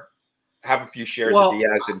Lawler, have a few shares of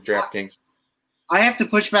Diaz in DraftKings. I have to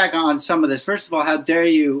push back on some of this. First of all, how dare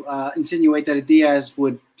you insinuate that a Diaz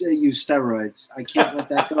would use steroids? I can't let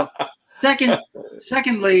that go.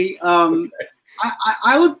 Secondly, I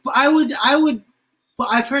would.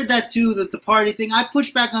 I've heard that too. That the party thing. I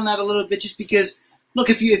push back on that a little bit, just because.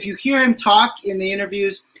 Look, if you hear him talk in the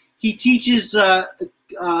interviews, he teaches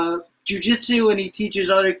jiu-jitsu and he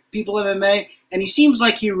teaches other people MMA, and he seems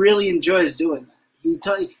like he really enjoys doing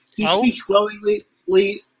that. He speaks glowingly.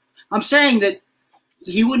 I'm saying that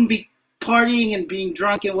he wouldn't be partying and being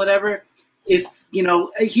drunk and whatever if.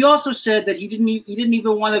 He also said that he didn't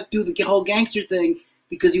even want to do the whole gangster thing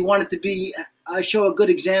because he wanted to show a good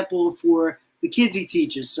example for the kids he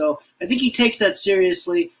teaches. So I think he takes that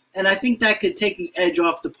seriously, and I think that could take the edge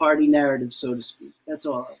off the party narrative, so to speak. That's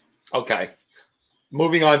all. Okay,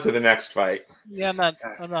 moving on to the next fight. Yeah, I'm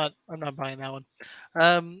not buying that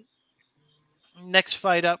one. Next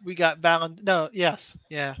fight up, we got Valentina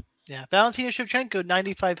Shevchenko,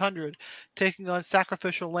 9,500, taking on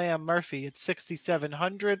Sacrificial Lamb Murphy at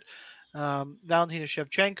 6,700. Valentina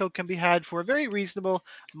Shevchenko can be had for a very reasonable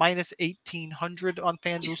 -1,800 on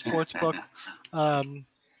FanDuel Sportsbook.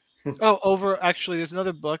 Actually, there's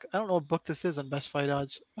another book. I don't know what book this is on Best Fight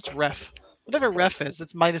Odds. What's Ref? Whatever Ref is,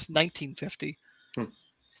 it's -1950.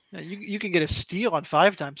 You can get a steal on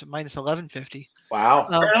 5 times at -1150. Wow.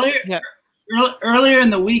 Earlier in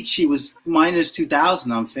the week, she was minus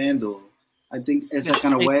 2,000 on FanDuel. I think is that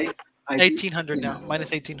kind of way. 1,800 now,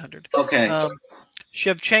 minus 1,800. Okay.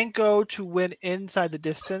 Shevchenko to win inside the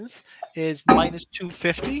distance is minus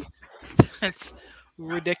 250. That's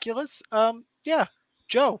ridiculous. Yeah,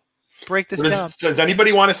 Joe, break this down. Does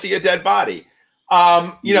anybody want to see a dead body?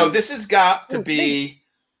 This has got to be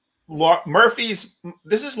Murphy's.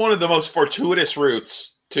 This is one of the most fortuitous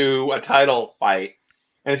routes to a title fight,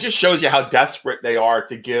 and it just shows you how desperate they are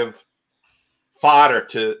to give fodder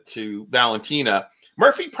to Valentina.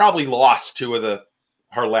 Murphy probably lost two of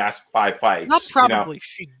her last 5 fights. Not probably,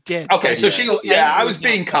 she did. Okay, so I was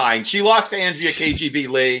being kind. She lost to Andrea KGB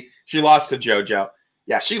Lee. She lost to JoJo.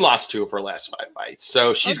 Yeah, she lost 2 of her last 5 fights.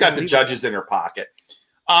 So she's got the judges in her pocket.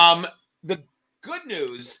 The good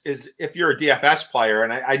news is if you're a DFS player,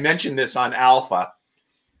 and I mentioned this on Alpha,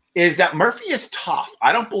 is that Murphy is tough.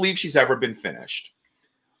 I don't believe she's ever been finished.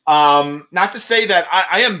 Not to say that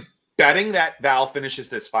I am betting that Val finishes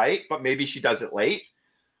this fight, but maybe she does it late.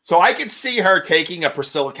 So I could see her taking a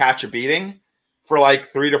Priscilla Cacha beating for like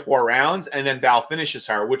 3 to 4 rounds, and then Val finishes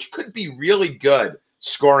her, which could be really good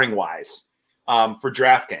scoring-wise for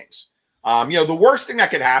DraftKings. The worst thing that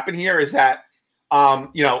could happen here is that,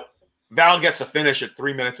 Val gets a finish at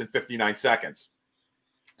 3 minutes and 59 seconds.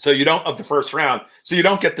 So you don't of the first round. So you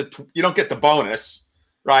don't get the bonus,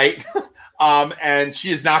 right? And she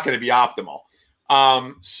is not going to be optimal.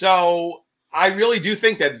 So I really do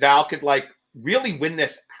think that Val could really win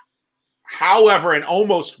this however and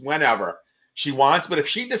almost whenever she wants. But if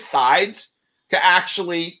she decides to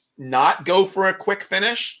actually not go for a quick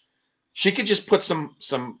finish, she could just put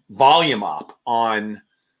some volume up on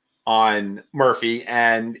Murphy.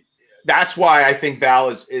 And that's why I think Val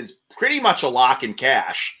is pretty much a lock in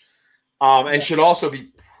cash, and should also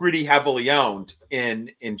be pretty heavily owned in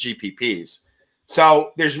GPPs.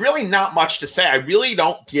 So there's really not much to say. I really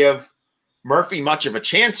don't give Murphy much of a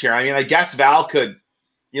chance here. I mean, I guess Val could,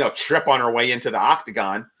 trip on her way into the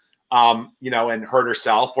octagon, and hurt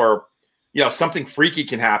herself, or, something freaky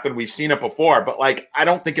can happen. We've seen it before, but I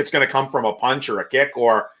don't think it's going to come from a punch or a kick,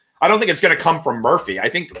 or I don't think it's going to come from Murphy. I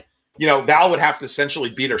think, Val would have to essentially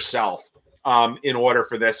beat herself in order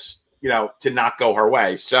for this, to not go her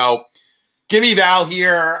way. So give me Val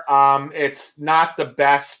here. It's not the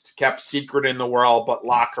best kept secret in the world, but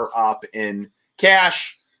lock her up in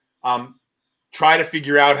cash. Try to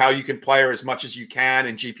figure out how you can play her as much as you can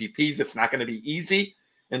in GPPs. It's not going to be easy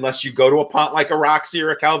unless you go to a punt like a Roxy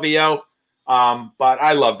or a Calvillo. But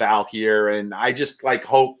I love Val here, and I just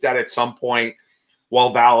hope that at some point,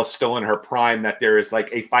 while Val is still in her prime, that there is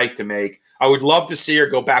a fight to make. I would love to see her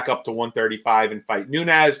go back up to 135 and fight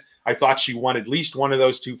Nunes. I thought she won at least one of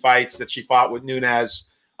those 2 fights that she fought with Nunes.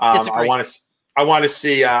 I want to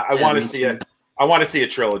see a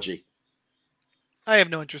trilogy. I have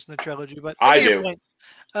no interest in the trilogy, but I do.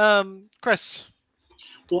 Chris.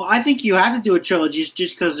 Well, I think you have to do a trilogy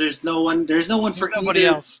just because there's no one for nobody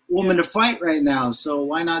else woman to fight right now. So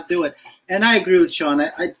why not do it? And I agree with Sean.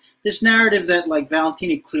 This narrative that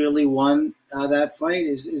Valentina clearly won that fight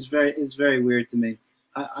is very weird to me.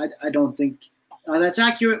 I don't think that's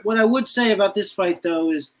accurate. What I would say about this fight,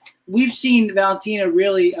 though, is we've seen Valentina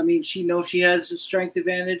really. I mean, she knows she has a strength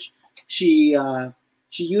advantage. She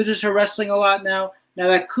uses her wrestling a lot now. Now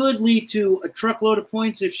that could lead to a truckload of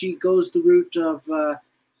points if she goes the route of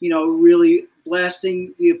really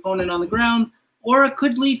blasting the opponent on the ground, or it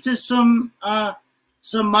could lead to some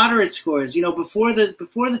moderate scores. Before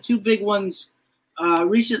the 2 big ones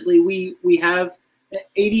recently, we have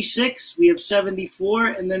 86, we have 74,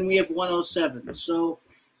 and then we have 107. So,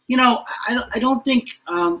 I don't think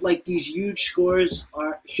these huge scores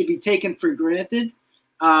should be taken for granted.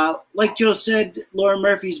 Like Joe said, Laura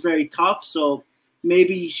Murphy's very tough, so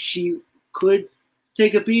maybe she could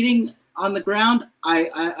take a beating on the ground.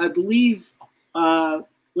 I believe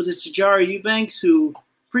was it Sijara Eubanks who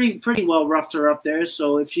pretty well roughed her up there.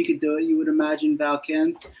 So if she could do it, you would imagine Val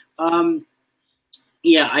can. I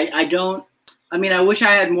don't. I mean, I wish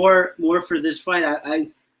I had more for this fight.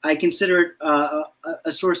 I consider it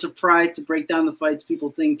a source of pride to break down the fights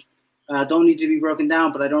people think don't need to be broken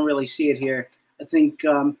down, but I don't really see it here. I think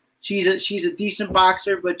she's a decent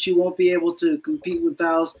boxer, but she won't be able to compete with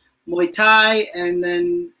Val's Muay Thai, and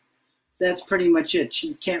then that's pretty much it.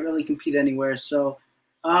 She can't really compete anywhere. So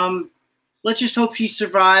let's just hope she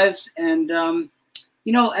survives. And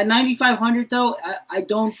at 9,500 though, I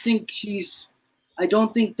don't think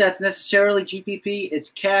that's necessarily GPP.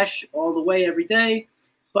 It's cash all the way every day.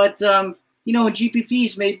 But in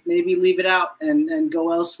GPPs, maybe leave it out and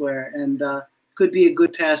go elsewhere, and could be a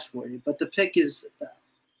good pass for you. But the pick is.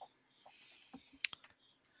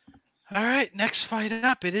 All right, next fight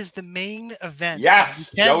up. It is the main event.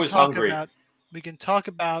 Yes, Joe is hungry. We can talk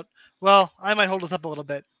about. Well, I might hold this up a little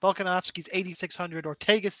bit. Volkanovski's 8,600,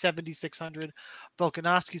 Ortega's 7,600.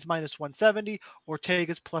 Volkanovski's minus 170,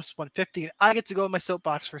 Ortega's plus 150. And I get to go in my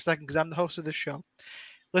soapbox for a second because I'm the host of this show.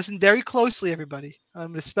 Listen very closely, everybody. I'm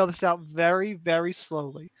going to spell this out very, very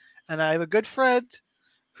slowly. And I have a good friend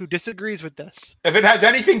who disagrees with this. If it has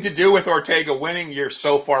anything to do with Ortega winning, you're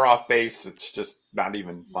so far off base, it's just not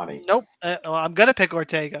even funny. Nope. Well, I'm going to pick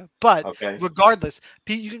Ortega. But Okay. regardless,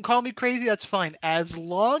 Pete, you can call me crazy. That's fine. As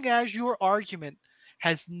long as your argument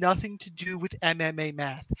has nothing to do with MMA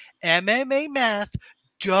math. MMA math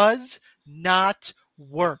does not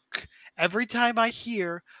work. Every time I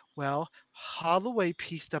hear, well, Holloway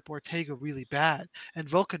pieced up Ortega really bad, and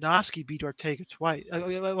Volkanovski beat Ortega twice.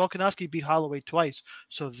 Volkanovski beat Holloway twice,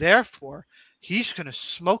 so therefore he's gonna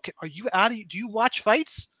smoke it. Are you out of? Do you watch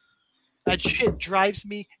fights? That shit drives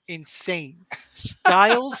me insane.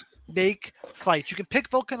 Styles make fights. You can pick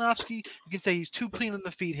Volkanovski. You can say he's too clean on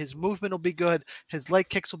the feet. His movement will be good. His leg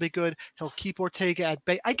kicks will be good. He'll keep Ortega at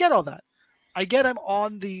bay. I get all that. I get I'm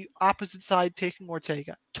on the opposite side taking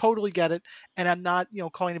Ortega. Totally get it. And I'm not,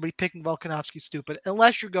 calling anybody picking Volkanovski stupid.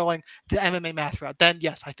 Unless you're going the MMA math route. Then,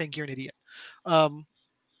 yes, I think you're an idiot. Why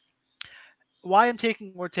I'm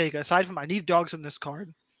taking Ortega, aside from I need dogs on this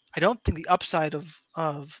card, I don't think the upside of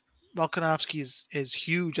Volkanovski is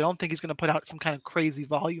huge. I don't think he's going to put out some kind of crazy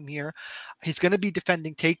volume here. He's going to be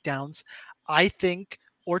defending takedowns. I think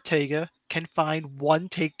Ortega can find one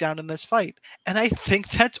takedown in this fight. And I think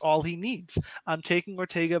that's all he needs. I'm taking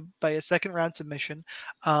Ortega by a second round submission.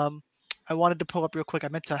 I wanted to pull up real quick. I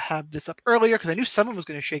meant to have this up earlier because I knew someone was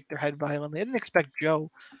going to shake their head violently. I didn't expect Joe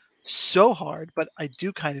so hard, but I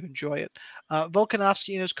do kind of enjoy it.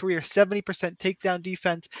 Volkanovski in his career, 70% takedown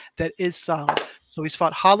defense. That is solid. So he's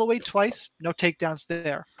fought Holloway twice, no takedowns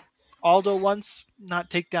there. Aldo once, not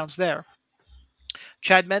takedowns there.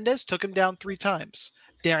 Chad Mendes took him down 3 times.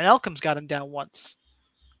 Darren Elkins got him down once.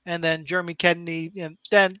 And then Jeremy Kennedy,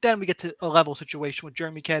 then we get to a level situation with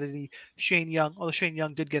Jeremy Kennedy, Shane Young, although Shane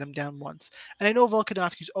Young did get him down once. And I know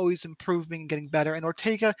Volkanovski's always improving and getting better, and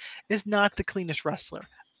Ortega is not the cleanest wrestler.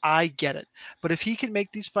 I get it. But if he can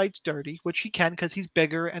make these fights dirty, which he can because he's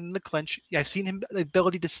bigger and in the clinch, I've seen him the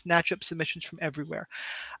ability to snatch up submissions from everywhere.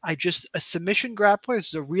 A submission grappler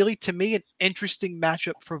is really, to me, an interesting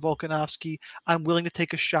matchup for Volkanovski. I'm willing to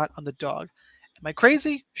take a shot on the dog. Am I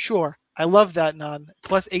crazy? Sure. I love that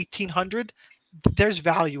plus 1,800. There's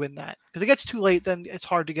value in that. Because it gets too late, then it's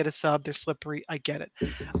hard to get a sub. They're slippery. I get it.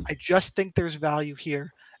 I just think there's value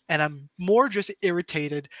here. And I'm more just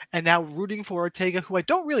irritated and now rooting for Ortega, who I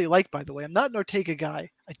don't really like, by the way. I'm not an Ortega guy.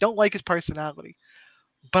 I don't like his personality.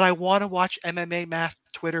 But I want to watch MMA Math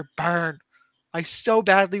Twitter burn. I so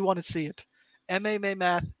badly want to see it. MMA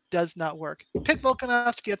Math does not work. Pick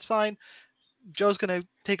Volkanovski, it's fine. Joe's going to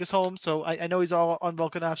take us home, so I know he's all on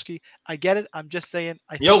Volkanovski. I get it. I'm just saying.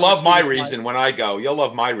 You'll love my reason when I go. You'll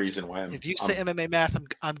love my reason when. If you say MMA Math,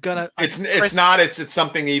 I'm going to. It's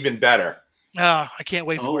something even better. I can't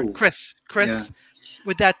wait for it. Chris, yeah.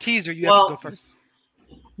 With that teaser, you have to go first.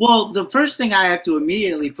 Well, the first thing I have to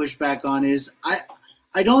immediately push back on is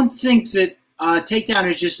I don't think that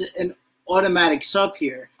takedown is just an automatic sub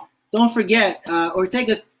here. Don't forget,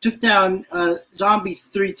 Ortega took down Zombie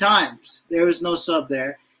 3 times. There was no sub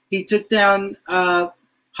there. He took down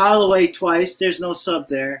Holloway twice. There's no sub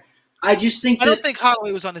there. I don't think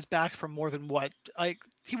Holloway was on his back for more than what?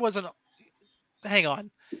 He wasn't. Hang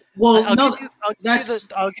on. Well,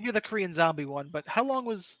 I'll give you the Korean Zombie one, but how long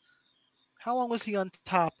was he on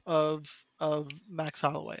top of Max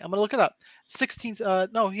Holloway? I'm gonna look it up. 16.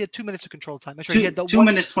 No, he had 2 minutes of control time. That's right. He had 2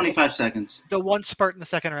 minutes 25 seconds. The one spurt in the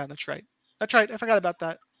second round. That's right. I forgot about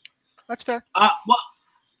that. That's fair.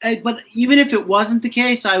 But even if it wasn't the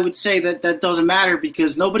case, I would say that doesn't matter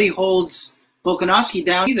because nobody holds Volkanovski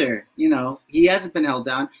down either. He hasn't been held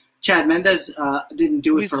down. Chad Mendes didn't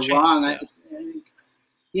do it for long.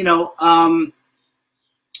 Yeah.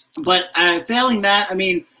 But failing that, I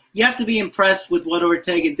mean, you have to be impressed with what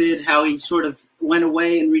Ortega did, how he sort of went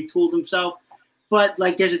away and retooled himself. But,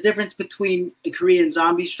 there's a difference between a Korean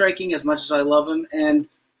Zombie striking, as much as I love him, and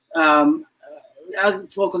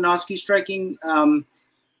Volkanovski striking.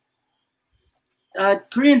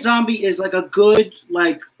 Korean Zombie is a good,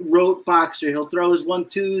 rote boxer. He'll throw his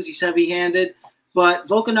 1-2s. He's heavy-handed. But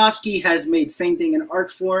Volkanovski has made feinting an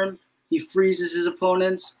art for him. He freezes his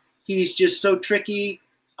opponents. He's just so tricky.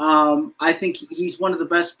 I think he's one of the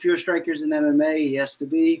best pure strikers in MMA. He has to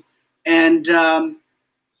be. And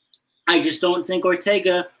I just don't think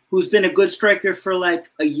Ortega, who's been a good striker for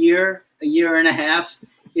a year and a half,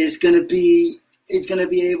 is going to be is going to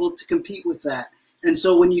be able to compete with that. And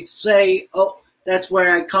so when you say, oh, that's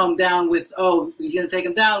where I come down with, oh, he's going to take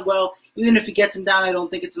him down. Well, even if he gets him down, I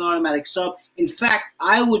don't think it's an automatic sub. In fact,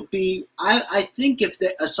 I think if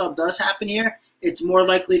a sub does happen here, it's more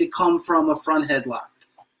likely to come from a front headlock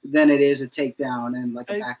than it is a takedown and like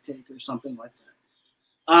a back take or something like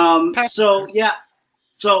that. So the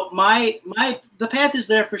path is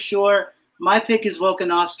there for sure. My pick is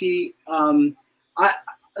Volkanovski.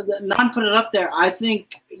 Not put it up there. I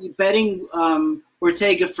think betting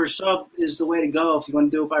Ortega for sub is the way to go if you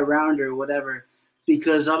want to do it by round or whatever,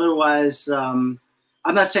 because otherwise, I'm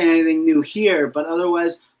not saying anything new here, but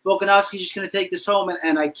otherwise Volkanovski's just going to take this home,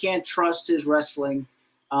 and I can't trust his wrestling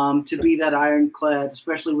to be that ironclad,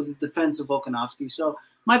 especially with the defense of Volkanovski. So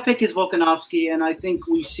my pick is Volkanovski, and I think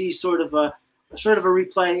we see sort of a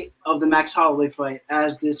replay of the Max Holloway fight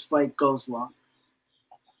as this fight goes along.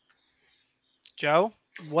 Joe,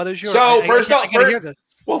 what is your?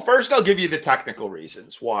 First I'll give you the technical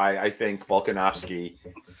reasons why I think Volkanovski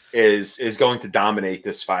is going to dominate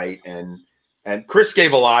this fight, and Chris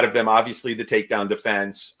gave a lot of them. Obviously, the takedown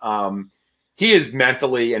defense. He is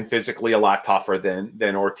mentally and physically a lot tougher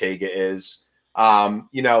than Ortega is.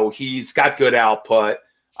 He's got good output.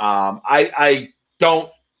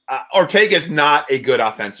 Ortega is not a good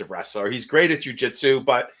offensive wrestler. He's great at jiu-jitsu,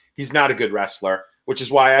 but he's not a good wrestler, which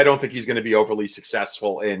is why I don't think he's going to be overly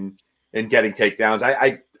successful in getting takedowns.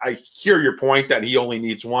 I hear your point that he only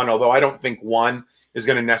needs one, although I don't think one is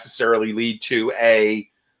going to necessarily lead to a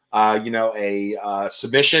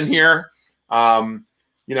submission here.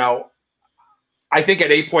 I think at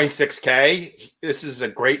 8.6K, this is a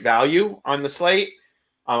great value on the slate.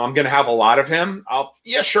 I'm going to have a lot of him. I'll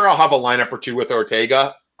have a lineup or two with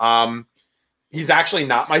Ortega. He's actually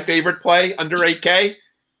not my favorite play under 8K.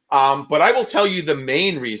 But I will tell you the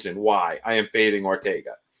main reason why I am fading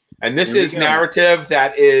Ortega. And this is narrative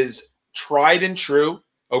that is tried and true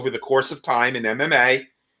over the course of time in MMA.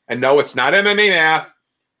 And no, it's not MMA math.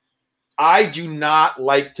 I do not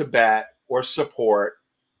like to bet or support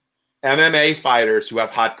MMA fighters who have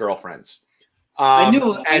hot girlfriends. I knew it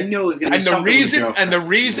was going to be the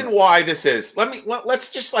reason why this is,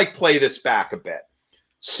 let's just play this back a bit.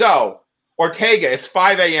 So Ortega, it's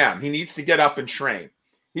 5 a.m. He needs to get up and train.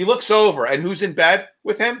 He looks over, and who's in bed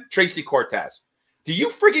with him? Tracy Cortez. Do you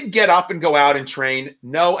friggin' get up and go out and train?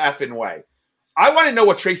 No effing way. I want to know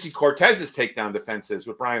what Tracy Cortez's takedown defense is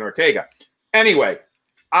with Brian Ortega. Anyway,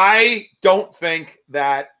 I don't think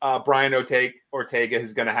that Brian Ortega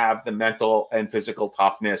is going to have the mental and physical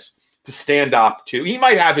toughness to stand up to. He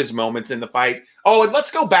might have his moments in the fight. Oh, and let's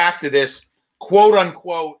go back to this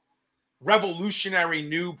quote-unquote revolutionary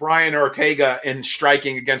new Brian Ortega in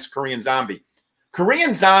striking against Korean Zombie.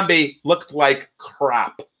 Korean Zombie looked like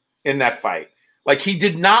crap in that fight. He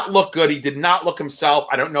did not look good. He did not look himself.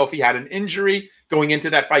 I don't know if he had an injury going into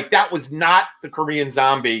that fight. That was not the Korean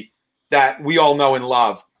Zombie that we all know and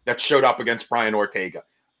love that showed up against Brian Ortega.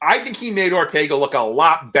 I think he made Ortega look a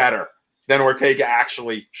lot better than Ortega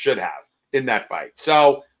actually should have in that fight.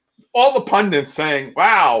 So all the pundits saying,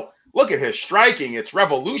 wow, look at his striking. It's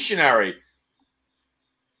revolutionary.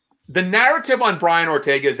 The narrative on Brian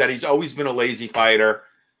Ortega is that he's always been a lazy fighter.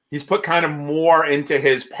 He's put kind of more into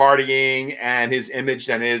his partying and his image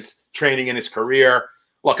than his training in his career.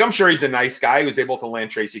 Look, I'm sure he's a nice guy who was able to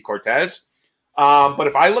land Tracy Cortez. But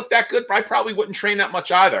if I looked that good, I probably wouldn't train that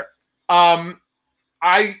much either.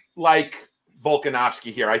 I like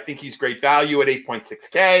Volkanovski here. I think he's great value at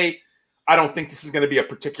 8.6K. I don't think this is going to be a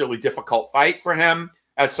particularly difficult fight for him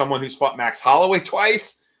as someone who's fought Max Holloway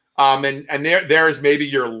twice. And there is maybe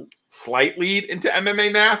your slight lead into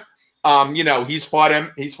MMA math. He's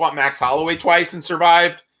fought Max Holloway twice and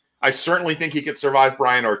survived. I certainly think he could survive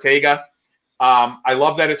Brian Ortega. I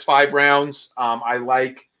love that it's 5 rounds. I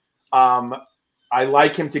like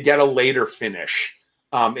him to get a later finish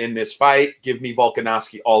in this fight. Give me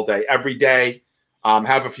Volkanovski all day, every day.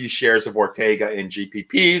 Have a few shares of Ortega in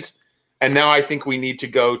GPPs. And now I think we need to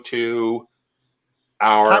go to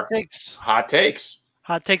our hot takes.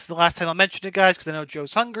 Hot takes the last time I'll mention it, guys, because I know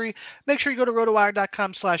Joe's hungry. Make sure you go to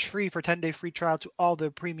rotowire.com/free for 10-day free trial to all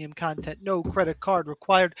the premium content. No credit card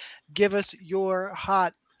required. Give us your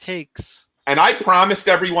hot takes. And I promised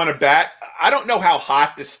everyone a bet. I don't know how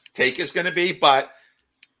hot this take is going to be, but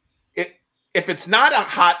if it's not a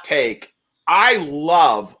hot take, I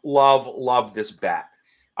love this bet.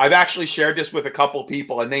 I've actually shared this with a couple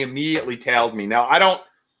people, and they immediately tailed me. Now, I don't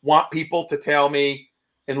want people to tail me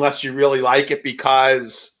unless you really like it,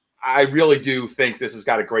 because I really do think this has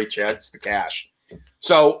got a great chance to cash.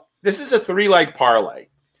 So this is a 3-leg parlay.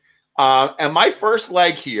 And my first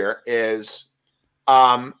leg here is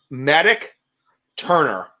Medic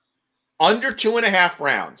Turner under 2.5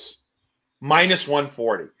 rounds, minus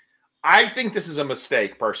 140. I think this is a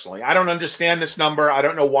mistake, personally. I don't understand this number. I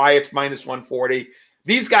don't know why it's minus 140.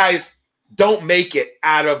 These guys don't make it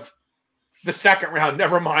out of the second round,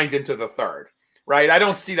 never mind into the third, right? I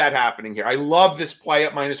don't see that happening here. I love this play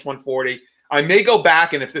at minus 140. I may go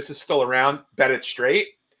back, and if this is still around, bet it straight.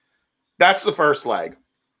 That's the first leg.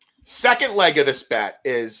 Second leg of this bet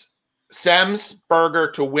is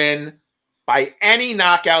Semsberger to win by any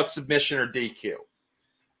knockout, submission, or DQ.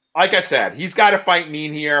 Like I said, he's got to fight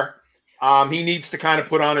mean here. He needs to kind of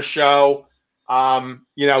put on a show.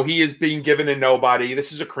 He is being given to nobody.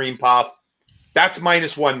 This is a cream puff. That's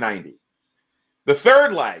minus 190. The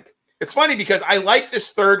third leg, it's funny because I like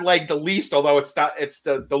this third leg the least, although it's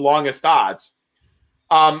the longest odds.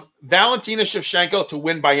 Valentina Shevchenko to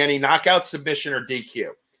win by any knockout, submission, or DQ,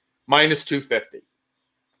 minus 250.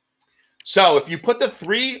 So if you put the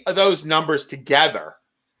three of those numbers together,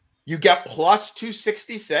 you get plus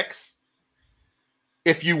 266.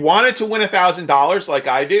 If you wanted to win $1,000 like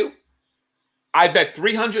I do, I bet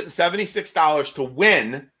 $376 to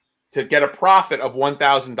win to get a profit of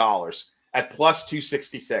 $1,000 at plus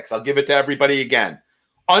 266. I'll give it to everybody again.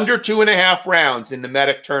 Under 2.5 rounds in the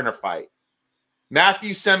Medic Turner fight.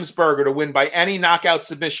 Matthew Semsberger to win by any knockout,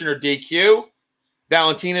 submission, or DQ.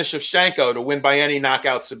 Valentina Shevchenko to win by any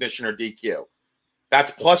knockout, submission, or DQ.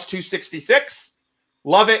 That's plus 266.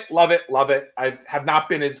 Love it, love it, love it. I have not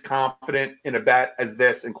been as confident in a bet as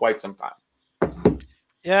this in quite some time.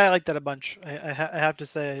 Yeah, I like that a bunch. I have to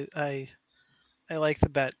say I like the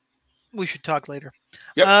bet. We should talk later.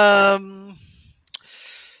 Yep.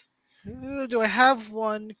 Do I have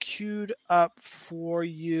one queued up for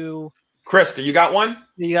you? Krista, you got one?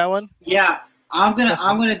 You got one? Yeah, I'm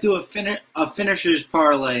gonna do a finishers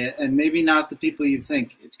parlay, and maybe not the people you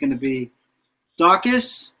think. It's gonna be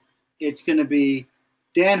Dawkins. It's gonna be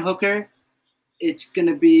Dan Hooker. It's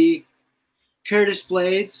gonna be Curtis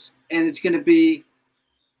Blades, and it's gonna be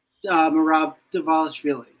Merab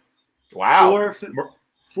Dvalishvili. Wow.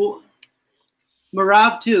 Four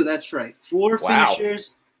Merab too. That's right. 4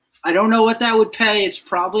 finishers. I don't know what that would pay. It's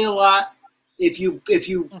probably a lot. If you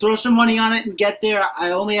throw some money on it and get there,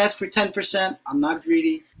 I only ask for 10%. I'm not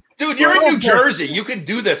greedy. Dude, you're in New Jersey. You can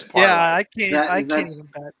do this part. Yeah, I can't even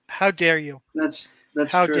bet. How dare you? That's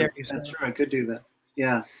how true. dare you? That's true. I could do that.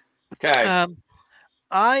 Yeah. Okay.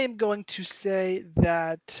 I am going to say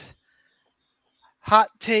that hot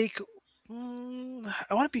take.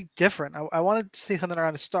 I want to be different. I wanted to say something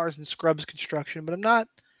around the Stars and Scrubs construction, but I'm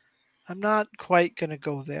not quite gonna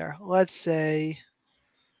go there. Let's say.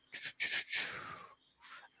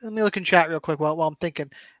 Let me look in chat real quick while I'm thinking.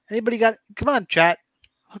 Anybody got? Come on, chat.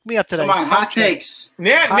 Hook me up today. Come on, hot takes.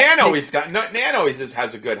 Nan always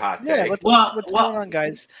has a good hot take. Yeah, what's going on,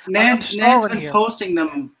 guys? Nan's been posting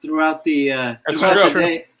them throughout the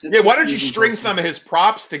day. Yeah, why don't you string some of his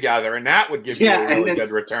props together, and that would give you a really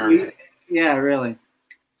good return. Yeah, really.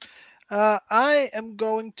 I am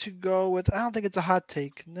going to go with. I don't think it's a hot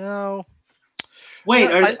take. No. Wait,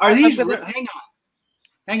 are these?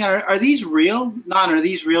 Hang on. Are these real? Are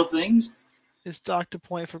these real things? Is Dr.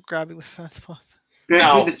 Point for grabbing the fence?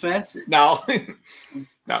 No. The fence? No.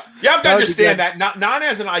 No. You have to understand that Nan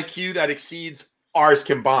has an IQ that exceeds ours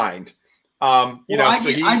combined. I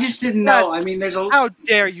just didn't know. I mean, there's a. How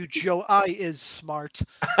dare you, Joe? I is smart.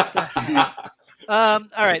 All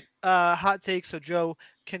right. Hot take. So Joe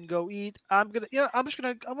can go eat. I'm gonna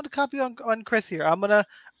copy on Chris here. I'm gonna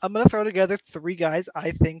throw together 3 guys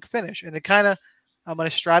I think finish, and I'm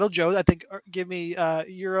gonna straddle Joe. I think give me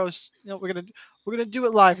euros. We're gonna do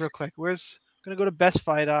it live real quick. Gonna go to best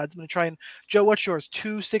fight odds. I'm gonna try and Joe. What's yours?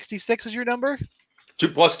 266 is your number. 2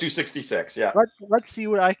 plus 266. Yeah. Let's see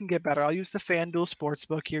what I can get better. I'll use the FanDuel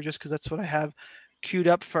Sportsbook here just because that's what I have queued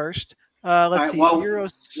up first. Let's see.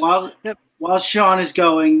 Euros. While Sean is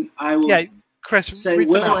going, I will. Yeah, Chris. Say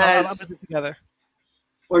Will has together.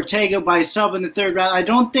 Ortega by sub in the 3rd round. I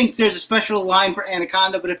don't think there's a special line for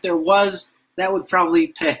Anaconda, but if there was, that would probably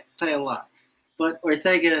pay a lot. But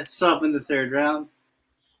Ortega sub in the 3rd round.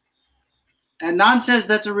 And Nan says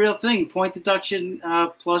that's a real thing. Point deduction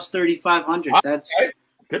plus 3,500. That's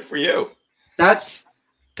good for you. That's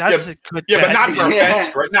a good. Yeah, but not for a fence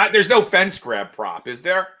grab. There's no fence grab prop, is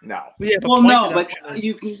there? No. Yeah, but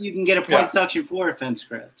you can get a point deduction for a fence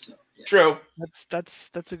grab. So, yeah. True. That's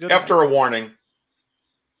a good. After one. A warning.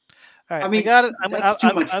 All right, I mean, I got it. That's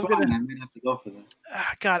too much fun. I might have to go for that.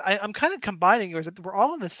 God, I'm kind of combining yours. We're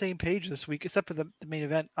all on the same page this week, except for the main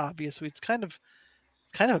event. Obviously, it's kind of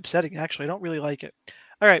upsetting. Actually, I don't really like it.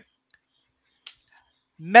 All right,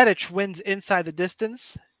 Medic wins inside the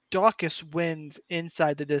distance. Dawkins wins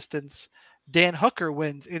inside the distance. Dan Hooker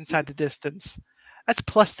wins inside the distance. That's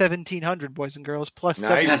plus 1,700, boys and girls. Plus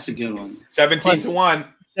Nice. That's a good one. 17 to 1.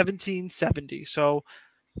 1,770. So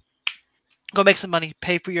go make some money.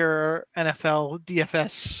 Pay for your NFL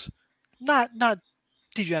DFS. Not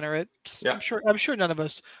degenerate. Yeah. I'm sure none of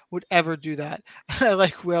us would ever do that.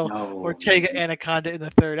 Like Will No. Ortega Anaconda in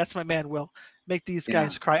the third. That's my man, Will. Make these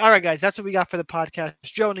guys cry. All right, guys, that's what we got for the podcast.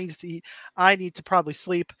 Joe needs to eat. I need to probably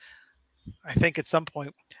sleep, I think, at some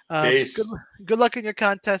point. Peace. Good luck in your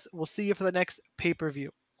contest. We'll see you for the next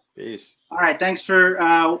pay-per-view. Peace. All right. Thanks for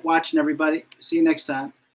watching, everybody. See you next time.